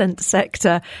Enablement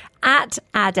Sector at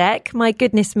ADEC. My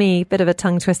goodness me, bit of a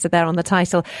tongue twister there on the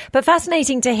title. But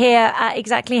fascinating to hear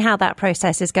exactly how that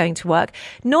process is going to work.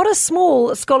 Not a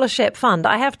small scholarship fund,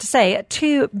 I have to say,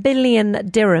 2 billion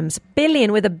dirhams,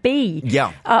 billion with a B,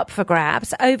 up for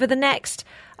grabs over the next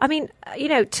I mean,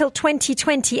 till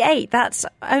 2028, that's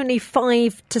only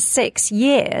 5 to 6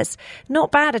 years.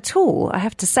 Not bad at all, I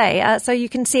have to say. So you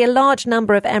can see a large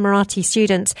number of Emirati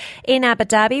students in Abu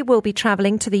Dhabi will be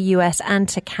travelling to the US and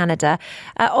to Canada.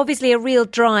 Obviously, a real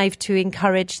drive to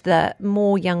encourage the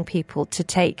more young people to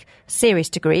take serious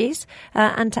degrees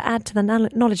and to add to the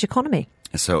knowledge economy.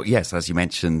 So, yes, as you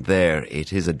mentioned there,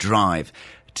 it is a drive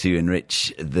to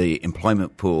enrich the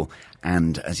employment pool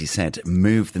and, as you said,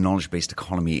 move the knowledge-based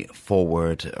economy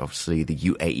forward. Obviously, the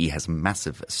UAE has a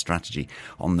massive strategy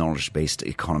on knowledge-based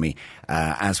economy,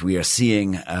 as we are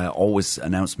seeing always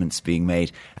announcements being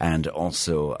made and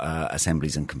also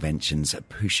assemblies and conventions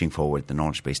pushing forward the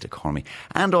knowledge-based economy.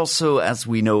 And also, as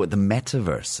we know, the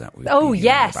metaverse that we've been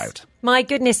hearing about. My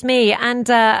goodness me. And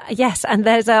yes, and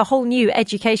there's a whole new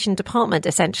education department,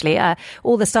 essentially.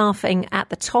 All the staffing at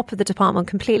the top of the department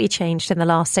completely changed in the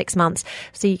last 6 months.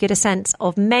 So you get a sense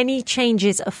of many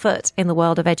changes afoot in the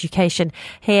world of education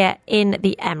here in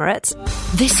the Emirates.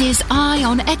 This is Eye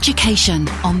on Education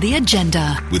on the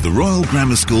agenda. With the Royal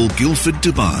Grammar School Guildford,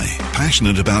 Dubai,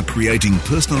 passionate about creating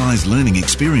personalised learning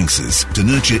experiences to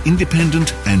nurture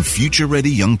independent and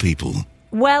future-ready young people.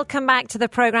 Welcome back to the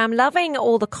programme. Loving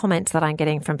all the comments that I'm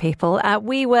getting from people.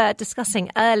 We were discussing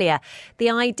earlier the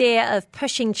idea of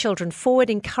pushing children forward,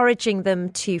 encouraging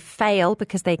them to fail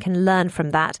because they can learn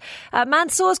from that.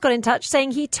 Mansour's got in touch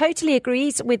saying he totally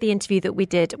agrees with the interview that we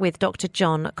did with Dr.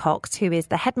 John Cox, who is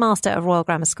the headmaster of Royal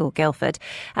Grammar School Guildford.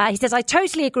 He says, I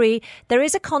totally agree. There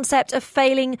is a concept of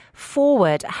failing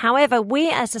forward. However,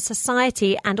 we as a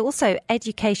society and also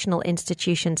educational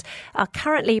institutions are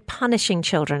currently punishing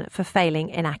children for failing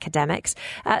in academics.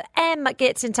 M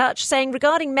gets in touch saying,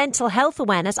 regarding mental health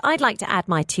awareness, I'd like to add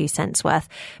my 2 cents worth.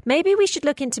 Maybe we should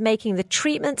look into making the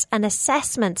treatments and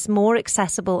assessments more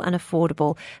accessible and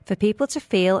affordable for people to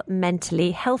feel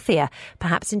mentally healthier.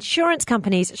 Perhaps insurance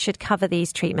companies should cover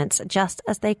these treatments just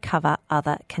as they cover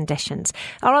other conditions.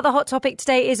 Our other hot topic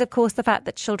today is, of course, the fact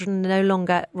that children are no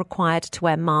longer required to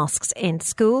wear masks in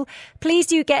school. Please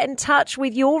do get in touch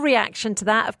with your reaction to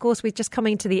that. Of course, we're just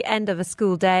coming to the end of a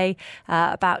school day.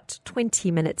 About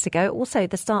 20 minutes ago. Also,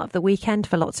 the start of the weekend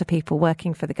for lots of people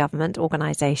working for the government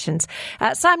organisations.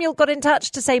 Samuel got in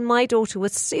touch to say my daughter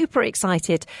was super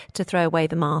excited to throw away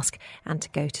the mask and to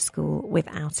go to school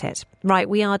without it. Right,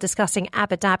 we are discussing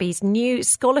Abu Dhabi's new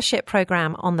scholarship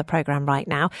programme on the programme right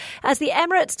now as the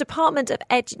Emirates Department of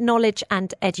Knowledge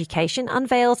and Education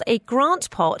unveils a grant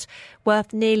pot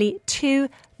worth nearly 2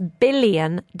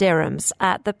 billion dirhams.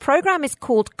 The programme is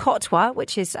called Kotwa,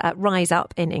 which is Rise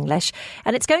Up in English,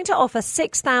 and it's going to offer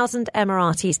 6,000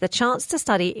 Emiratis the chance to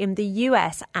study in the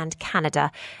US and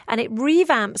Canada, and it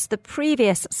revamps the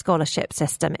previous scholarship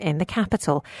system in the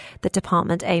capital. The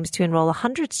department aims to enrol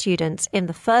 100 students in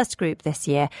the first group this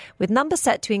year, with numbers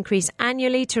set to increase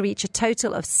annually to reach a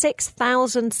total of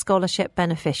 6,000 scholarship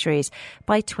beneficiaries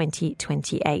by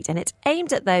 2028, and it's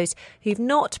aimed at those who've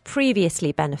not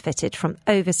previously benefited from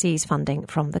overseas funding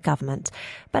from the government.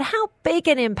 But how big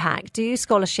an impact do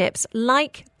scholarships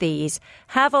like these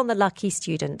have on the lucky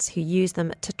students who use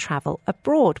them to travel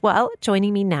abroad? Well,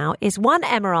 joining me now is one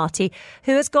Emirati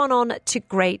who has gone on to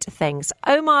great things.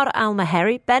 Omar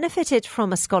Al-Maheri benefited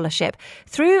from a scholarship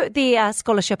through the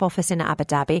scholarship office in Abu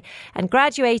Dhabi and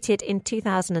graduated in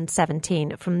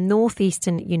 2017 from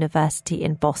Northeastern University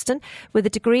in Boston with a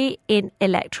degree in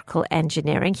electrical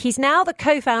engineering. He's now the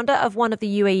co-founder of one of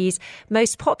the UAE's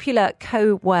most popular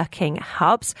co-working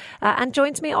hubs and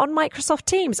joins me on Microsoft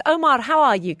Teams. Omar, how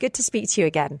are you? Good to speak to you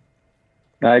again.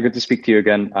 Hi, good to speak to you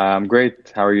again.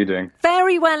 Great. How are you doing?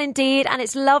 Very well indeed, and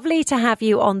it's lovely to have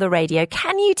you on the radio.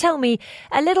 Can you tell me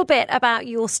a little bit about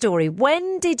your story?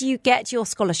 When did you get your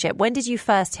scholarship? When did you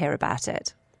first hear about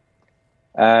it?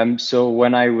 So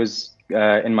when I was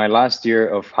in my last year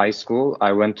of high school,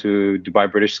 I went to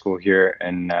Dubai British School here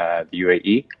in the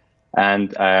UAE,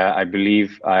 and I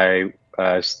believe I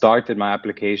started my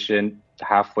application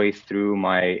halfway through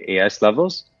my AS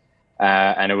levels.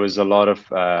 And it was a lot of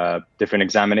different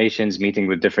examinations, meeting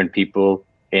with different people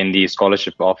in the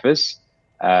scholarship office.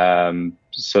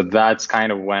 So that's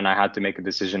kind of when I had to make a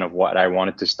decision of what I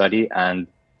wanted to study and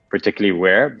particularly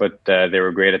where, but they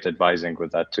were great at advising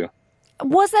with that too.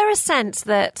 Was there a sense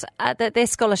that that this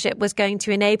scholarship was going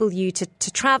to enable you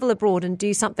to travel abroad and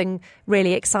do something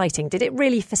really exciting? Did it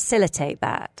really facilitate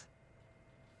that?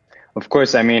 Of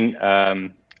course. I mean,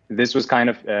 this was kind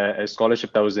of a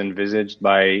scholarship that was envisaged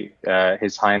by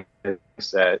His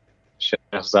Highness Sheikh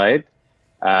Zayed.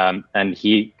 And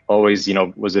he always,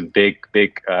 was a big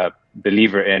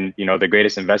believer in, the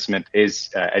greatest investment is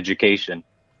education.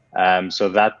 So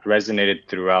that resonated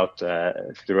throughout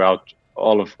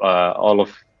all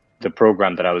of the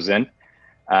program that I was in.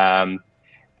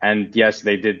 And yes,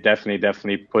 they did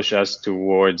definitely push us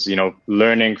towards,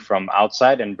 learning from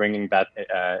outside and bringing that,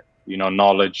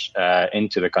 knowledge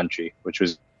into the country, which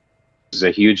was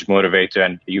a huge motivator.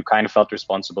 And you kind of felt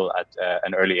responsible at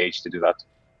an early age to do that.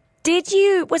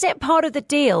 Was it part of the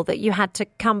deal that you had to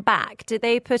come back? Did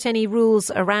they put any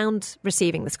rules around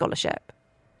receiving the scholarship?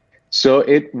 So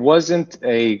it wasn't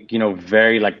a,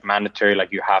 very mandatory,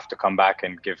 you have to come back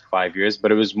and give 5 years,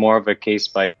 but it was more of a case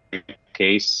by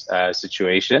case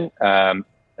situation.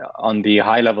 On the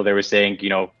high level, they were saying,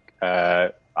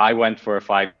 I went for a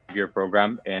 5-year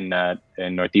program in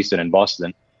Northeastern in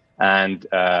Boston. And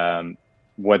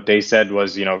what they said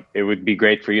was, it would be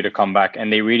great for you to come back.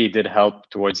 And they really did help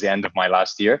towards the end of my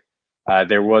last year.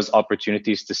 There was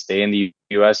opportunities to stay in the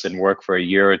US and work for a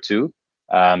year or two,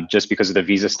 just because of the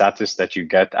visa status that you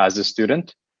get as a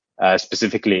student,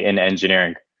 specifically in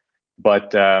engineering.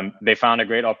 But they found a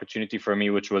great opportunity for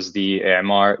me, which was the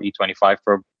AMR E25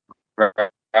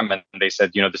 program. And they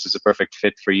said, this is a perfect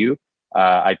fit for you.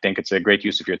 I think it's a great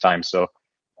use of your time. So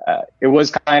it was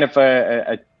kind of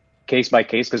a case by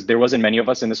case, because there wasn't many of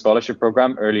us in the scholarship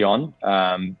program early on.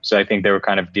 So I think they were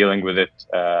kind of dealing with it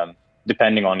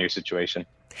depending on your situation.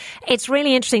 It's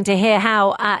really interesting to hear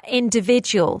how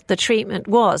individual the treatment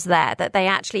was there, that they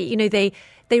actually,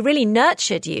 they really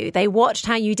nurtured you. They watched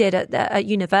how you did at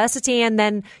university, and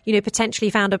then, potentially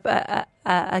found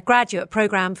a graduate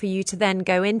program for you to then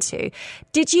go into.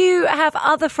 Did you have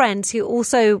other friends who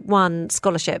also won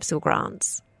scholarships or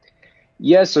grants?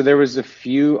 Yeah, so there was a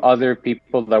few other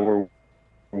people that were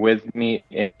with me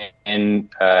in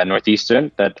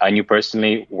Northeastern that I knew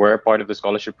personally were part of the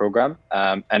scholarship program.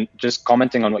 And just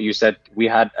commenting on what you said, we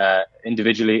had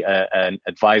individually an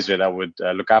advisor that would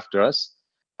look after us.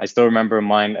 I still remember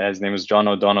mine. His name was John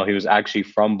O'Donnell. He was actually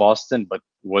from Boston, but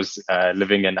was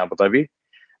living in Abu Dhabi.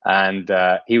 And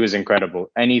he was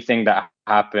incredible. Anything that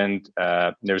happened,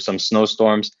 there were some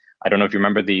snowstorms. I don't know if you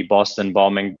remember the Boston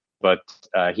bombing, but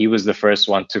he was the first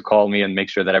one to call me and make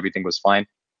sure that everything was fine.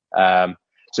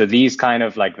 So these kind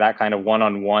of that kind of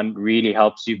one-on-one really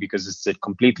helps you, because it's a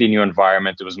completely new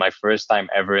environment. It was my first time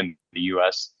ever in the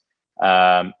US.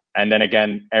 And then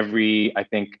again, I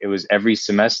think it was every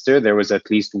semester, there was at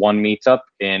least one meetup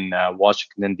in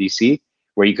Washington, D.C.,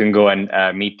 where you can go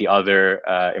and meet the other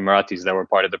Emiratis that were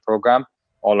part of the program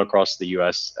all across the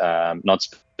US, not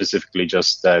specifically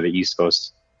just the East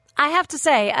Coast. I have to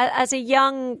say, as a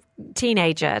young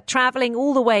teenager, travelling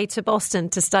all the way to Boston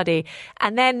to study,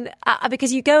 and then,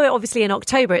 because you go obviously in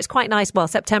October, it's quite nice,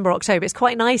 September, October, it's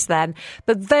quite nice then,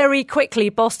 but very quickly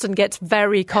Boston gets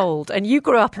very cold, and you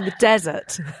grew up in the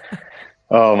desert.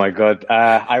 Oh my God.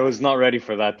 I was not ready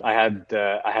for that. I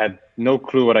had no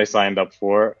clue what I signed up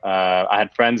for. I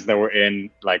had friends that were in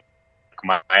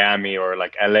Miami or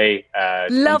LA,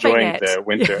 enjoying the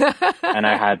winter. And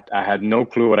I had no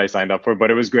clue what I signed up for, but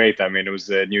it was great. I mean, it was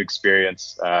a new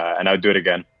experience, and I would do it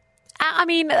again. I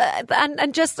mean,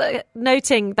 and just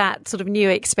noting that sort of new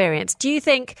experience, do you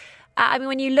think,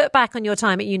 when you look back on your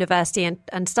time at university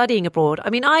and studying abroad,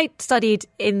 I studied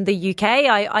in the UK.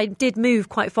 I did move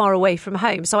quite far away from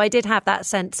home. So I did have that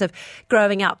sense of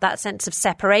growing up, that sense of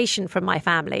separation from my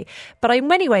family. But in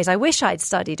many ways, I wish I'd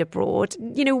studied abroad.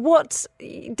 What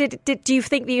do you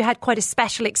think that you had quite a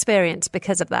special experience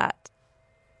because of that?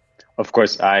 Of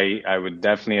course, I would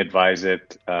definitely advise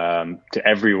it to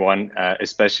everyone,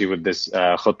 especially with this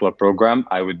Khutwa program.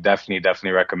 I would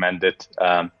definitely recommend it.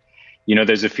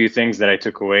 There's a few things that I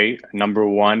took away. Number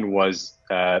one was,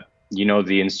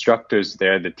 the instructors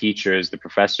there, the teachers, the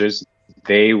professors,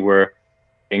 they were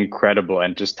incredible.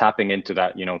 And just tapping into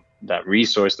that, that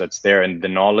resource that's there and the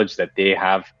knowledge that they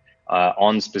have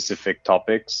on specific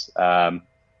topics.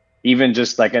 Even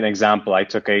just like an example, I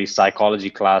took a psychology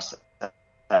class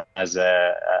as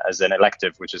an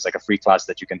elective, which is like a free class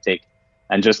that you can take.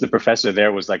 And just the professor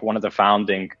there was one of the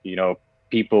founding,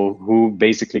 people who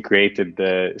basically created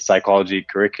the psychology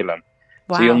curriculum.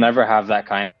 Wow. So you'll never have that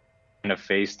kind of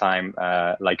FaceTime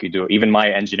like you do. Even my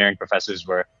engineering professors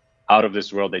were out of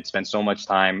this world. They'd spend so much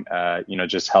time,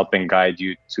 just helping guide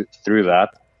you through that,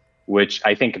 which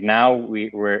I think now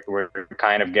we're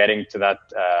kind of getting to that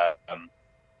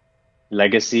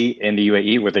legacy in the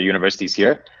UAE with the universities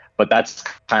here. But that's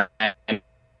kind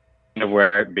of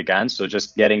where it began. So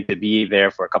just getting to be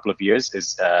there for a couple of years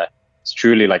is it's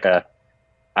truly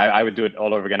I would do it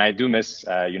all over again. I do miss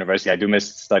university. I do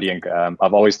miss studying.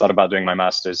 I've always thought about doing my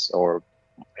master's or,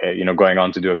 going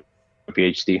on to do a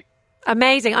PhD.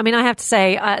 Amazing. I mean, I have to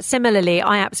say, similarly,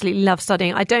 I absolutely love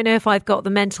studying. I don't know if I've got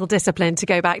the mental discipline to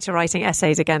go back to writing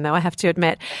essays again, though, I have to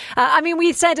admit. I mean,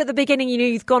 we said at the beginning,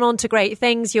 you've gone on to great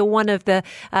things. You're one of the,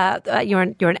 you're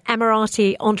an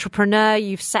Emirati entrepreneur.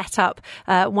 You've set up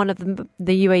one of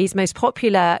the UAE's most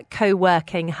popular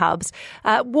co-working hubs.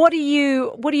 What are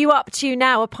you up to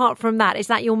now apart from that? Is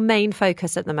that your main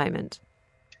focus at the moment?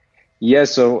 Yeah,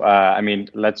 so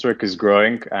Let's Work is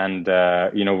growing, and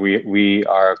we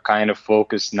are kind of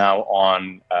focused now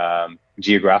on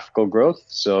geographical growth.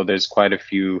 So there's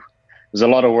a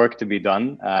lot of work to be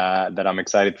done that I'm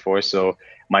excited for. So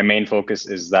my main focus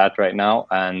is that right now,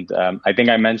 and I think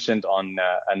I mentioned on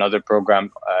another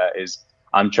program is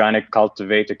I'm trying to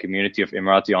cultivate a community of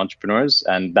Emirati entrepreneurs,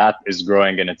 and that is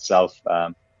growing in itself.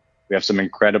 We have some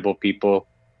incredible people.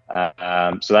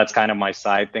 So that's kind of my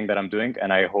side thing that I'm doing.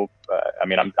 And I hope,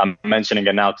 I'm mentioning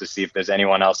it now to see if there's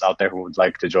anyone else out there who would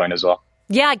like to join as well.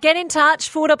 Yeah, get in touch,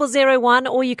 4001,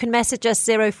 or you can message us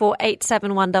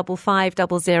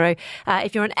 048715500.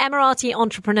 If you're an Emirati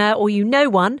entrepreneur or you know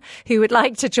one who would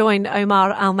like to join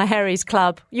Omar Al Maheri's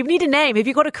club, you need a name. Have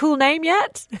you got a cool name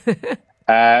yet?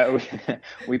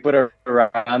 We put a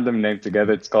random name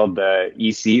together. It's called the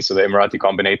EC, so the Emirati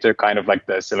Combinator, kind of like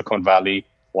the Silicon Valley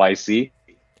YC.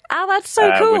 Oh, that's so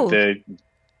cool.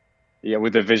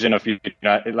 With the vision of, we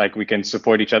can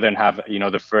support each other and have,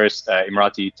 the first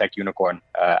Emirati tech unicorn,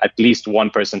 at least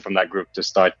one person from that group to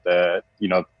start the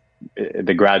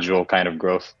gradual kind of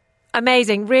growth.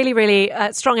 Amazing. Really, really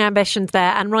strong ambitions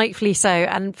there, and rightfully so.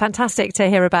 And fantastic to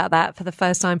hear about that for the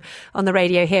first time on the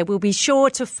radio here. We'll be sure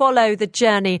to follow the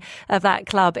journey of that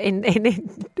club in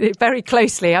very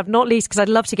closely, not least because I'd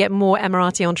love to get more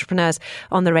Emirati entrepreneurs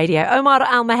on the radio. Omar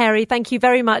Al Maheri, thank you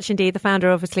very much indeed, the founder,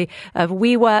 obviously, of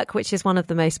WeWork, which is one of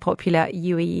the most popular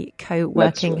UAE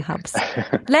co-working hubs.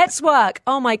 Let's Work.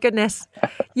 Oh, my goodness.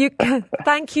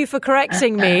 Thank you for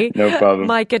correcting me. No problem.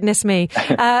 My goodness me.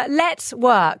 Let's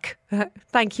Work.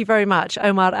 Thank you very much,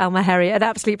 Omar Al Maheri. An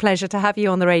absolute pleasure to have you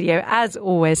on the radio, as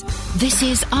always. This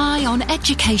is Eye on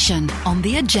Education on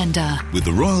the agenda. With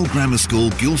the Royal Grammar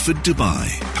School, Guildford,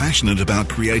 Dubai. Passionate about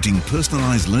creating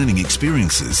personalised learning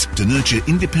experiences to nurture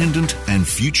independent and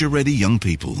future-ready young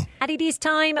people. And it is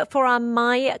time for our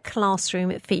My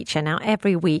Classroom feature. Now,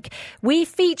 every week, we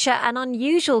feature an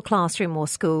unusual classroom or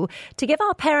school to give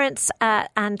our parents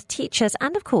and teachers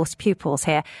and, of course, pupils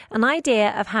here an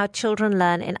idea of how children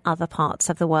learn in other parts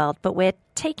of the world. But we're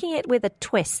taking it with a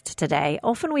twist today.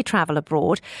 Often we travel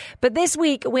abroad, but this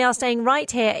week we are staying right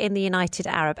here in the United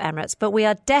Arab Emirates. But we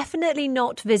are definitely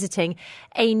not visiting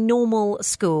a normal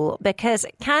school, because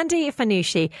Candy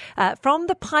Fanushi from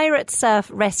the Pirate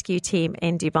Surf Rescue Team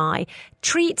in Dubai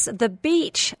treats the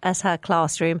beach as her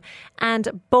classroom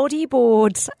and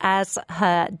bodyboards as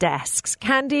her desks.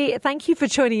 Candy, thank you for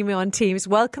joining me on Teams.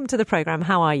 Welcome to the programme.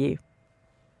 How are you?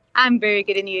 I'm very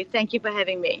good, and you? Thank you for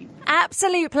having me.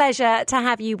 Absolute pleasure to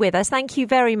have you with us. Thank you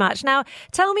very much. Now,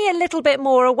 tell me a little bit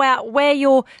more about where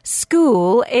your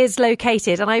school is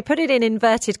located. And I put it in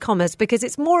inverted commas because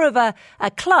it's more of a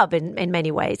club in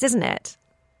many ways, isn't it?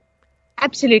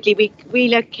 Absolutely. We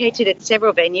located at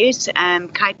several venues.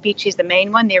 Kite Beach is the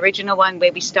main one, the original one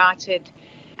where we started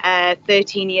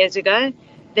 13 years ago.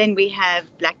 Then we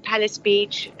have Black Palace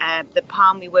Beach, the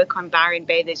Palm we work on, Bahrain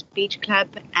Bathers Beach Club,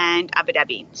 and Abu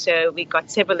Dhabi. So we've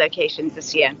got several locations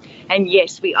this year. And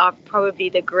yes, we are probably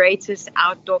the greatest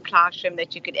outdoor classroom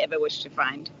that you could ever wish to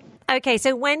find. Okay,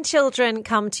 so when children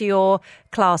come to your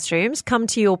classrooms, come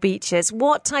to your beaches,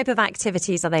 what type of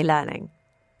activities are they learning?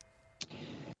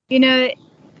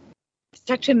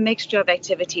 Such a mixture of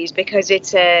activities, because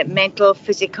it's a mental,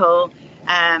 physical,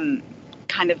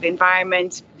 kind of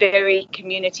environment, very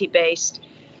community-based.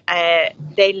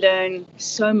 They learn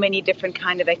so many different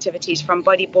kind of activities, from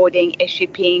bodyboarding,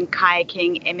 SUPing,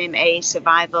 kayaking, MMA,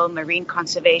 survival, marine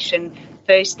conservation,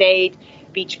 first aid,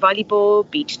 beach volleyball,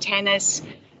 beach tennis,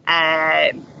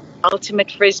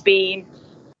 ultimate frisbee,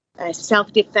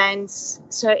 self-defense.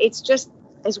 So it's just,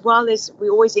 as well as we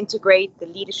always integrate the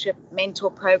leadership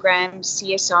mentor program,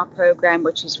 CSR program,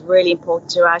 which is really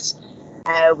important to us.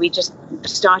 We're just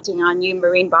starting our new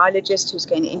marine biologist who's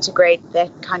going to integrate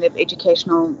that kind of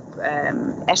educational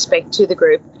aspect to the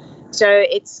group. So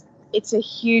it's a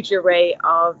huge array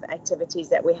of activities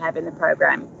that we have in the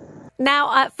program.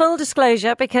 Now, full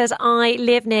disclosure, because I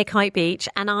live near Kite Beach,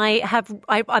 and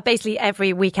I basically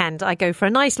every weekend I go for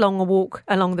a nice long walk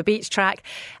along the beach track,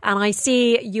 and I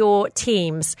see your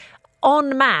teams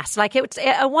en masse. Like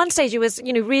at one stage it was,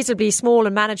 reasonably small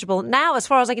and manageable. Now, as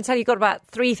far as I can tell, you've got about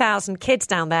 3,000 kids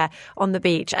down there on the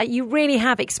beach. You really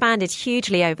have expanded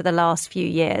hugely over the last few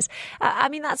years.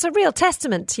 That's a real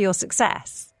testament to your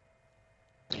success.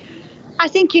 I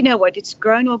think, you know what, it's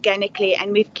grown organically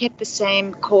and we've kept the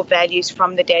same core values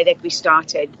from the day that we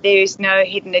started. There is no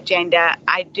hidden agenda.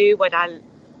 I do what I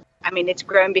mean, it's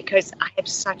grown because I have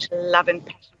such love and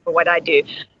passion for what I do.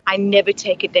 I never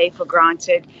take a day for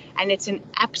granted. And it's an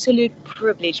absolute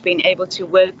privilege being able to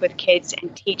work with kids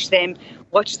and teach them,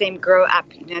 watch them grow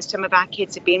up. You know, some of our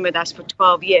kids have been with us for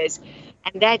 12 years.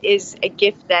 And that is a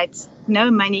gift that no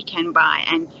money can buy.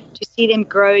 And to see them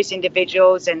grow as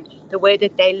individuals and the way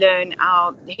that they learn.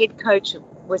 Our head coach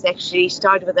was actually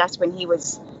started with us when he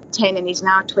was 10 and he's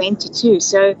now 22.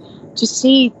 So to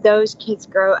see those kids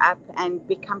grow up and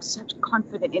become such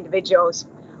confident individuals,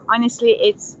 honestly,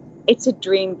 it's a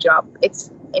dream job.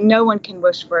 No one can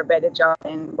wish for a better job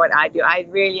than what I do. I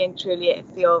really and truly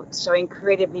feel so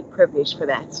incredibly privileged for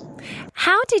that.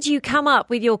 How did you come up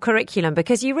with your curriculum?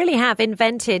 Because you really have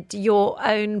invented your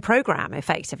own program,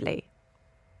 effectively.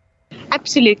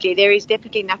 Absolutely. There is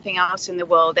definitely nothing else in the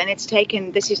world. And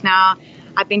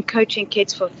I've been coaching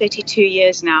kids for 32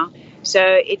 years now. So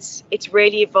it's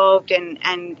really evolved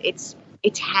and it's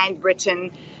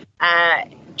handwritten,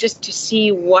 just to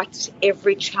see what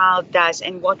every child does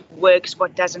and what works,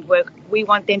 what doesn't work. We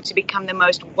want them to become the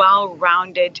most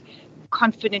well-rounded,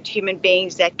 confident human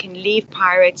beings that can leave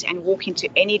Pirates and walk into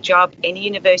any job, any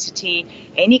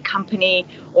university, any company,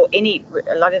 or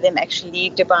a lot of them actually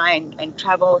leave Dubai and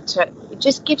travel. It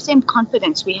just gives them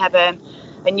confidence. We have a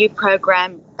new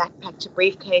program, Backpack to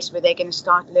Briefcase, where they're going to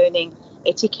start learning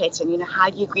etiquette and,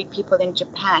 how do you greet people in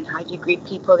Japan? How do you greet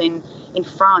people in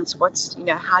France?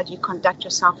 How do you conduct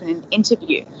yourself in an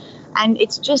interview? And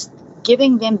it's just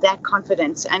giving them that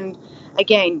confidence. And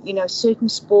again, certain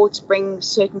sports bring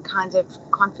certain kinds of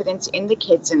confidence in the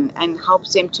kids and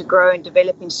helps them to grow and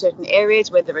develop in certain areas,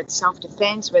 whether it's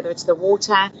self-defense, whether it's the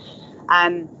water.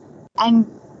 And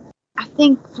I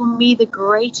think for me, the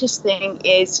greatest thing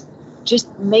is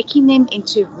just making them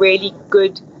into really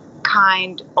good,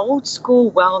 kind, old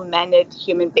school, well-mannered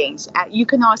human beings. You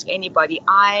can ask anybody.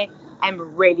 I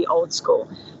am really old school.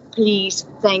 Please,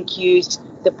 thank yous,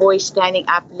 the boys standing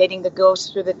up, letting the girls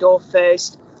through the door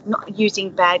first, not using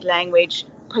bad language,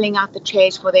 pulling out the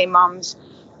chairs for their moms.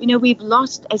 We've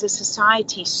lost as a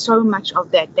society so much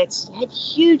of that. That's had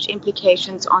huge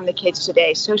implications on the kids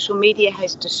today. Social media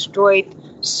has destroyed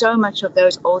so much of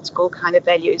those old school kind of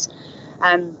values.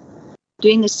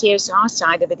 Doing the CSR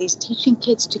side of it is teaching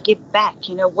kids to give back,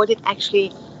 what it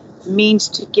actually means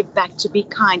to give back, to be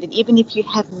kind. And even if you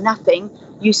have nothing,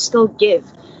 you still give.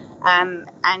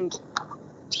 And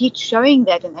showing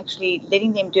that and actually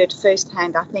letting them do it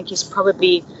firsthand, I think is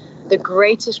probably the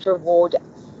greatest reward,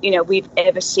 we've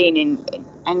ever seen.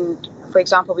 And for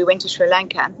example, we went to Sri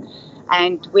Lanka,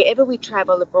 and wherever we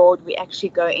travel abroad, we actually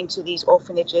go into these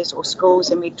orphanages or schools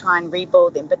and we try and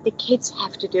rebuild them. But the kids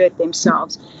have to do it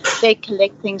themselves. They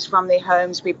collect things from their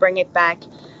homes, we bring it back,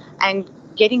 and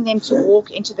getting them to walk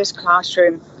into this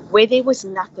classroom where there was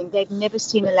nothing. They'd never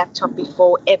seen a laptop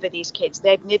before, ever, these kids.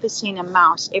 They've never seen a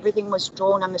mouse. Everything was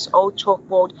drawn on this old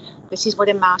chalkboard. This is what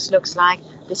a mouse looks like.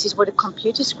 This is what a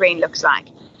computer screen looks like.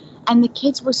 And the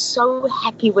kids were so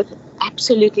happy with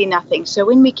absolutely nothing. So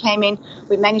when we came in,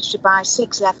 we managed to buy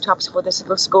 6 laptops for this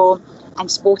little school and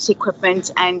sports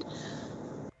equipment. And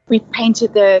we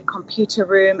painted the computer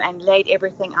room and laid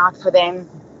everything out for them.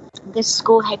 This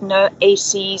school had no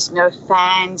ACs, no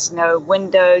fans, no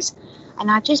windows. And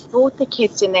I just brought the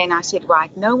kids in there and I said,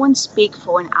 right, no one speak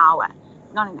for an hour.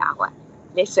 Not an hour,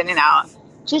 less than an hour.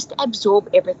 Just absorb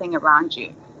everything around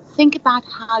you. Think about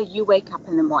how you wake up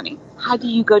in the morning. How do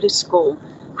you go to school?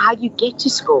 How do you get to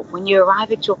school? When you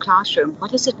arrive at your classroom,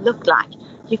 what does it look like?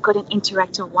 You've got an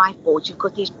interactive whiteboard. You've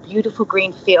got these beautiful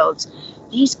green fields.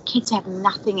 These kids have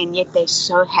nothing and yet they're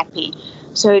so happy.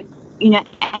 So,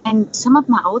 and some of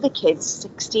my older kids,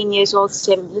 16 years old,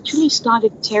 7, literally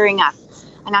started tearing up.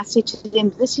 And I said to them,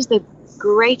 this is the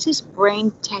greatest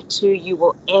brain tattoo you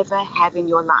will ever have in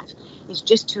your life, is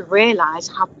just to realize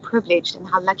how privileged and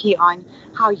how lucky you are and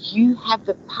how you have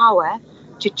the power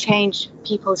to change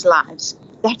people's lives.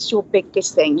 That's your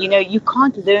biggest thing. You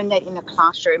can't learn that in a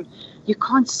classroom. You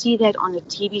can't see that on a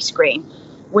TV screen.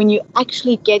 When you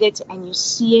actually get it and you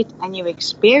see it and you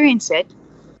experience it,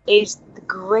 is the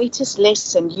greatest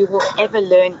lesson you will ever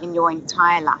learn in your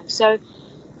entire life. So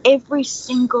every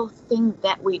single thing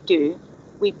that we do,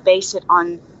 we base it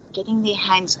on getting their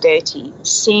hands dirty,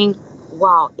 seeing,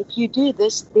 wow, if you do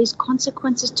this, there's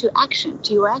consequences to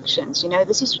your actions.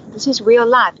 This is real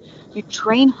life. You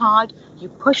train hard, you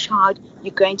push hard,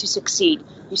 you're going to succeed.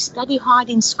 You study hard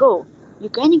in school, you're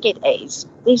going to get A's.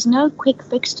 There's no quick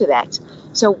fix to that.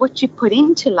 So what you put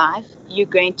into life, you're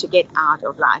going to get out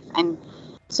of life. And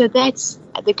so that's,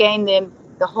 again,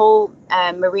 the whole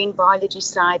marine biology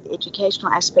side, the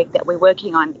educational aspect that we're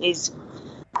working on is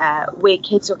where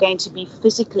kids are going to be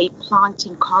physically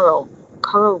planting coral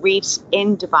reefs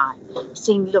in Dubai,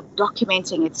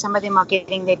 documenting it. Some of them are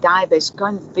getting their divers, go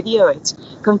and video it,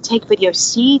 go and take video,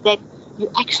 see that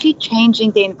you're actually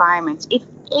changing the environment. If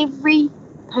every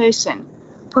person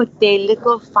put their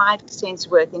little 5 cents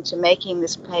worth into making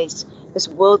this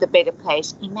world a better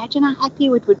place, imagine how happy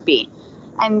it would be.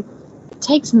 And it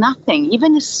takes nothing,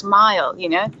 even a smile,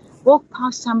 walk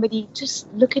past somebody,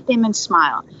 just look at them and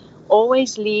smile.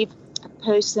 Always leave a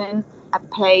person, a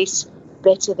place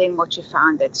better than what you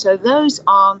found it. So those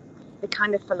are the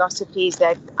kind of philosophies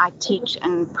that I teach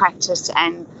and practice,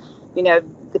 and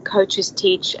the coaches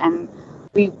teach, and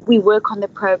we work on the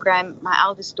program. My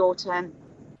eldest daughter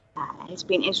has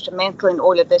been instrumental in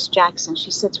all of this, Jackson.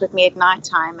 She sits with me at night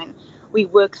time and we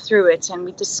work through it and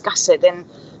we discuss it and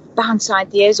bounce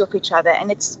ideas off each other,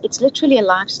 and it's literally a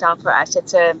lifestyle for us.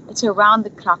 It's a round the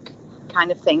clock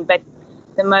kind of thing, but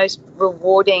the most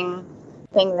rewarding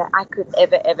thing that I could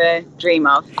ever dream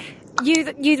of.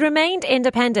 You remained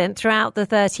independent throughout the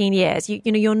 13 years.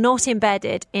 You're not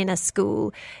embedded in a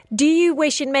school. Do you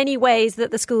wish in many ways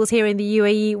that the schools here in the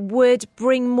UAE would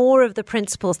bring more of the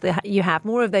principles that you have,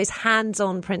 more of those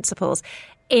hands-on principles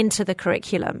into the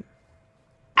curriculum?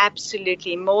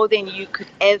 Absolutely, more than you could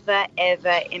ever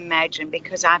imagine,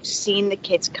 because I've seen the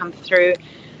kids come through.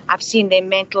 I've seen their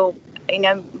mental,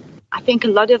 I think a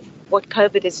lot of what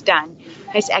COVID has done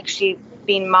has actually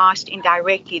been masked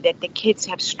indirectly, that the kids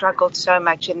have struggled so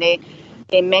much in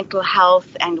their mental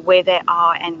health and where they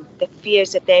are and the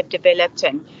fears that they've developed.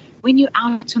 And when you're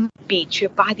out on the beach, you're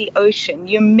by the ocean,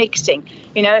 you're mixing.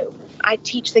 I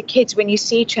teach the kids, when you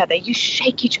see each other, you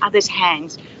shake each other's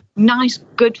hands. Nice,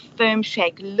 good, firm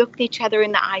shake. Look each other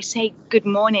in the eye, say good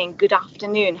morning, good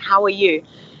afternoon, how are you?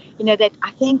 That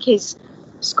I think is,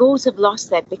 schools have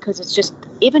lost that, because it's just,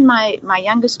 even my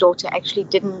youngest daughter actually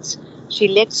didn't. She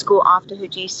left school after her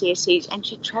GCSEs and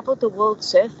she traveled the world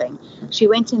surfing. She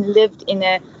went and lived in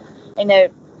a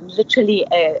literally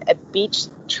a beach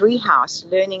treehouse,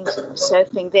 learning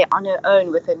surfing there on her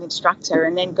own with an instructor,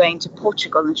 and then going to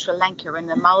Portugal and Sri Lanka and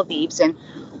the Maldives. And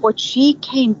what she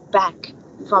came back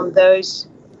from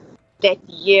that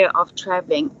year of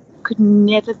traveling could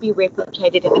never be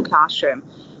replicated in the classroom.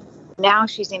 Now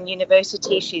she's in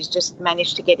university. She's just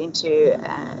managed to get into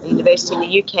university in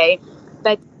the UK.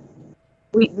 But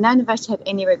none of us have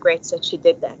any regrets that she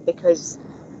did that, because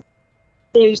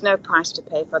there is no price to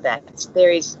pay for that.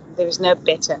 There is no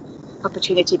better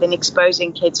opportunity than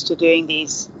exposing kids to doing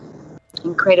these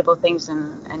incredible things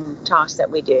and tasks that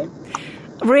we do.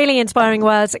 Really inspiring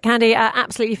words. Candy,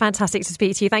 absolutely fantastic to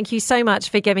speak to you. Thank you so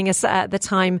much for giving us the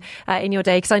time in your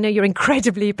day, because I know you're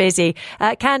incredibly busy.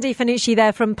 Candy Fanucci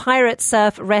there from Pirate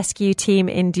Surf Rescue Team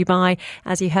in Dubai.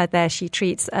 As you heard there, she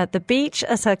treats the beach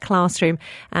as her classroom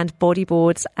and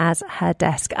bodyboards as her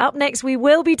desk. Up next, we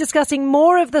will be discussing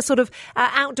more of the sort of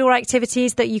outdoor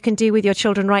activities that you can do with your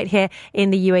children right here in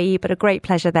the UAE. But a great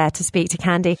pleasure there to speak to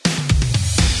Candy.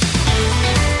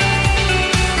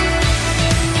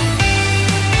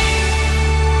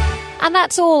 And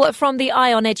that's all from the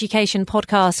Eye on Education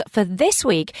podcast for this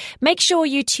week. Make sure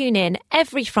you tune in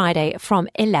every Friday from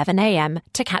 11 a.m.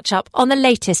 to catch up on the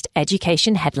latest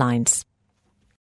education headlines.